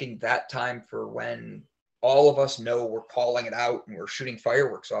not taking that time for when all of us know we're calling it out and we're shooting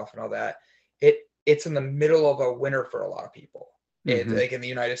fireworks off and all that, it's in the middle of a winter for a lot of people, like in the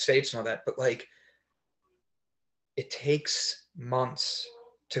United States and all that. But like, it takes months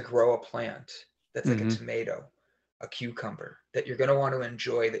to grow a plant that's like a tomato, a cucumber, that you're going to want to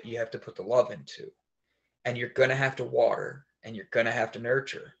enjoy, that you have to put the love into, and you're going to have to water, and you're going to have to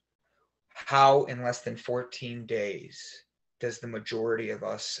nurture. How in less than 14 days does the majority of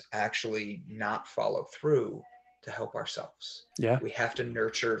us actually not follow through to help ourselves? Yeah. We have to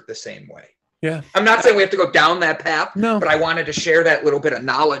nurture the same way. Yeah. I'm not saying we have to go down that path, no, but I wanted to share that little bit of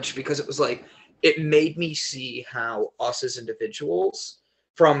knowledge because it was like, it made me see how us as individuals,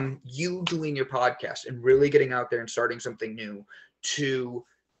 from you doing your podcast and really getting out there and starting something new, to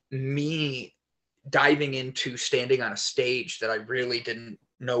me diving into standing on a stage that I really didn't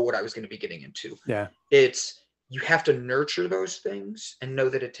know what I was going to be getting into. Yeah. You have to nurture those things and know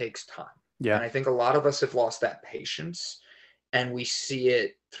that it takes time. Yeah. And I think a lot of us have lost that patience, and we see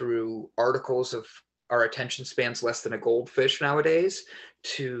it through articles of our attention spans less than a goldfish nowadays,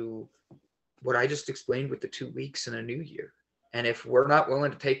 to what I just explained with the 2 weeks in a new year. And if we're not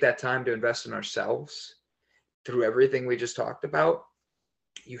willing to take that time to invest in ourselves through everything we just talked about,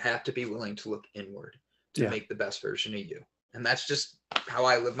 you have to be willing to look inward to make the best version of you. And that's just how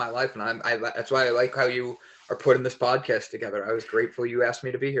I live my life. And that's why I like how you are putting this podcast together. I was grateful you asked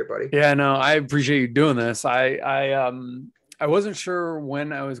me to be here, buddy. Yeah, no, I appreciate you doing this. I wasn't sure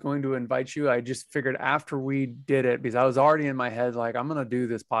when I was going to invite you. I just figured after we did it, because I was already in my head, like, I'm going to do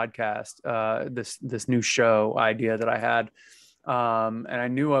this podcast, this new show idea that I had. And I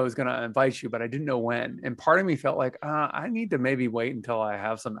knew I was going to invite you, but I didn't know when. And part of me felt like, I need to maybe wait until I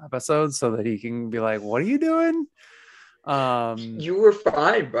have some episodes so that he can be like, what are you doing? You were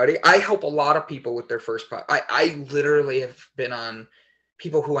fine, buddy. I help a lot of people with their first I literally have been on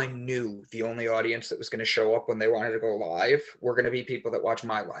people who I knew the only audience that was going to show up when they wanted to go live were going to be people that watch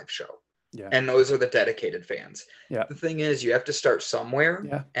my live show. Yeah. And those are the dedicated fans. Yeah. The thing is, you have to start somewhere.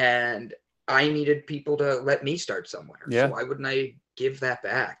 Yeah. And I needed people to let me start somewhere. Yeah. So why wouldn't I give that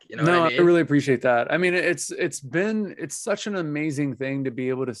back? You know no, what I mean? I really appreciate that. I mean, it's such an amazing thing to be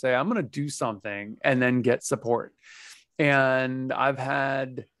able to say, I'm going to do something and then get support. And I've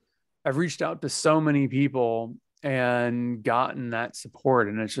reached out to so many people and gotten that support.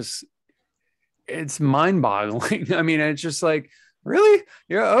 And it's mind boggling. I mean, it's just like, really?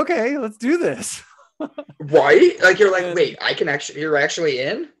 Yeah. Okay. Let's do this. Right? Like you're like, wait, you're actually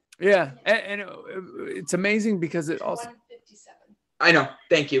in? Yeah. And it's amazing because it also, 157. I know.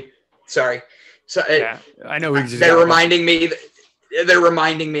 Thank you. Sorry. So yeah, I know. They're reminding me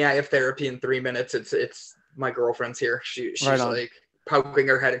I have therapy in 3 minutes. It's my girlfriend's here. She's right like poking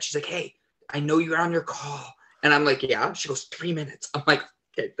her head and she's like, hey, I know you're on your call. And I'm like, yeah. She goes, 3 minutes. I'm like,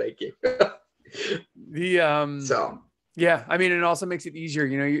 okay, thank you. Yeah, I mean, it also makes it easier,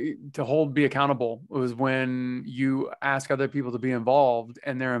 to be accountable. It was when you ask other people to be involved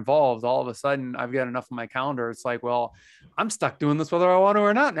and they're involved, all of a sudden I've got enough on my calendar. It's like, well, I'm stuck doing this whether I want to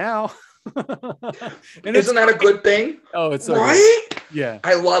or not now. And isn't that a good thing? Oh, it's so right. Good. Yeah.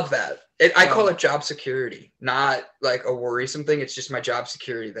 I love that. I call it job security, not like a worrisome thing. It's just my job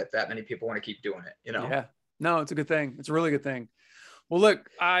security that many people want to keep doing it, Yeah. No, it's a good thing. It's a really good thing. Well, look,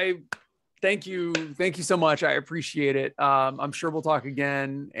 thank you so much. I appreciate it. I'm sure we'll talk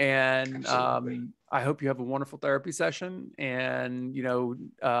again, and I hope you have a wonderful therapy session, and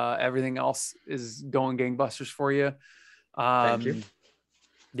everything else is going gangbusters for you. Thank you.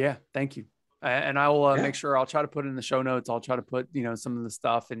 Yeah, thank you. And I will make sure I'll try to put in the show notes. I'll try to put some of the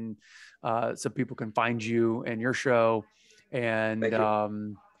stuff, and so people can find you and your show. And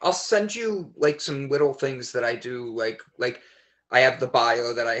I'll send you like some little things that I do, like I have the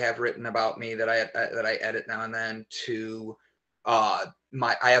bio that I have written about me that I edit now and then. To I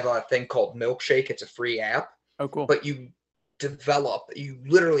have a thing called Milkshake. It's a free app. Oh, cool. But you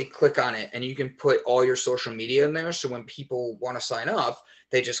literally click on it and you can put all your social media in there. So when people want to sign up,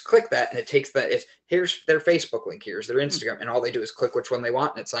 they just click that and it takes here's their Facebook link, here's their Instagram, and all they do is click which one they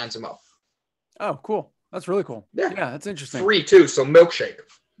want and it signs them up. Oh, cool. That's really cool. Yeah, that's interesting. Free too. So Milkshake.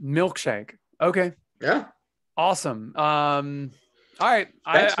 Okay. Yeah. Awesome. All right.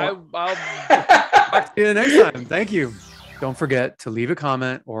 Thanks, I'll talk to you next time. Thank you. Don't forget to leave a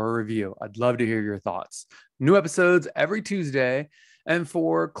comment or a review. I'd love to hear your thoughts. New episodes every Tuesday. And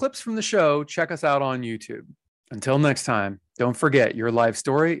for clips from the show, check us out on YouTube. Until next time, don't forget your life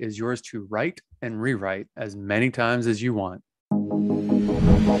story is yours to write and rewrite as many times as you want.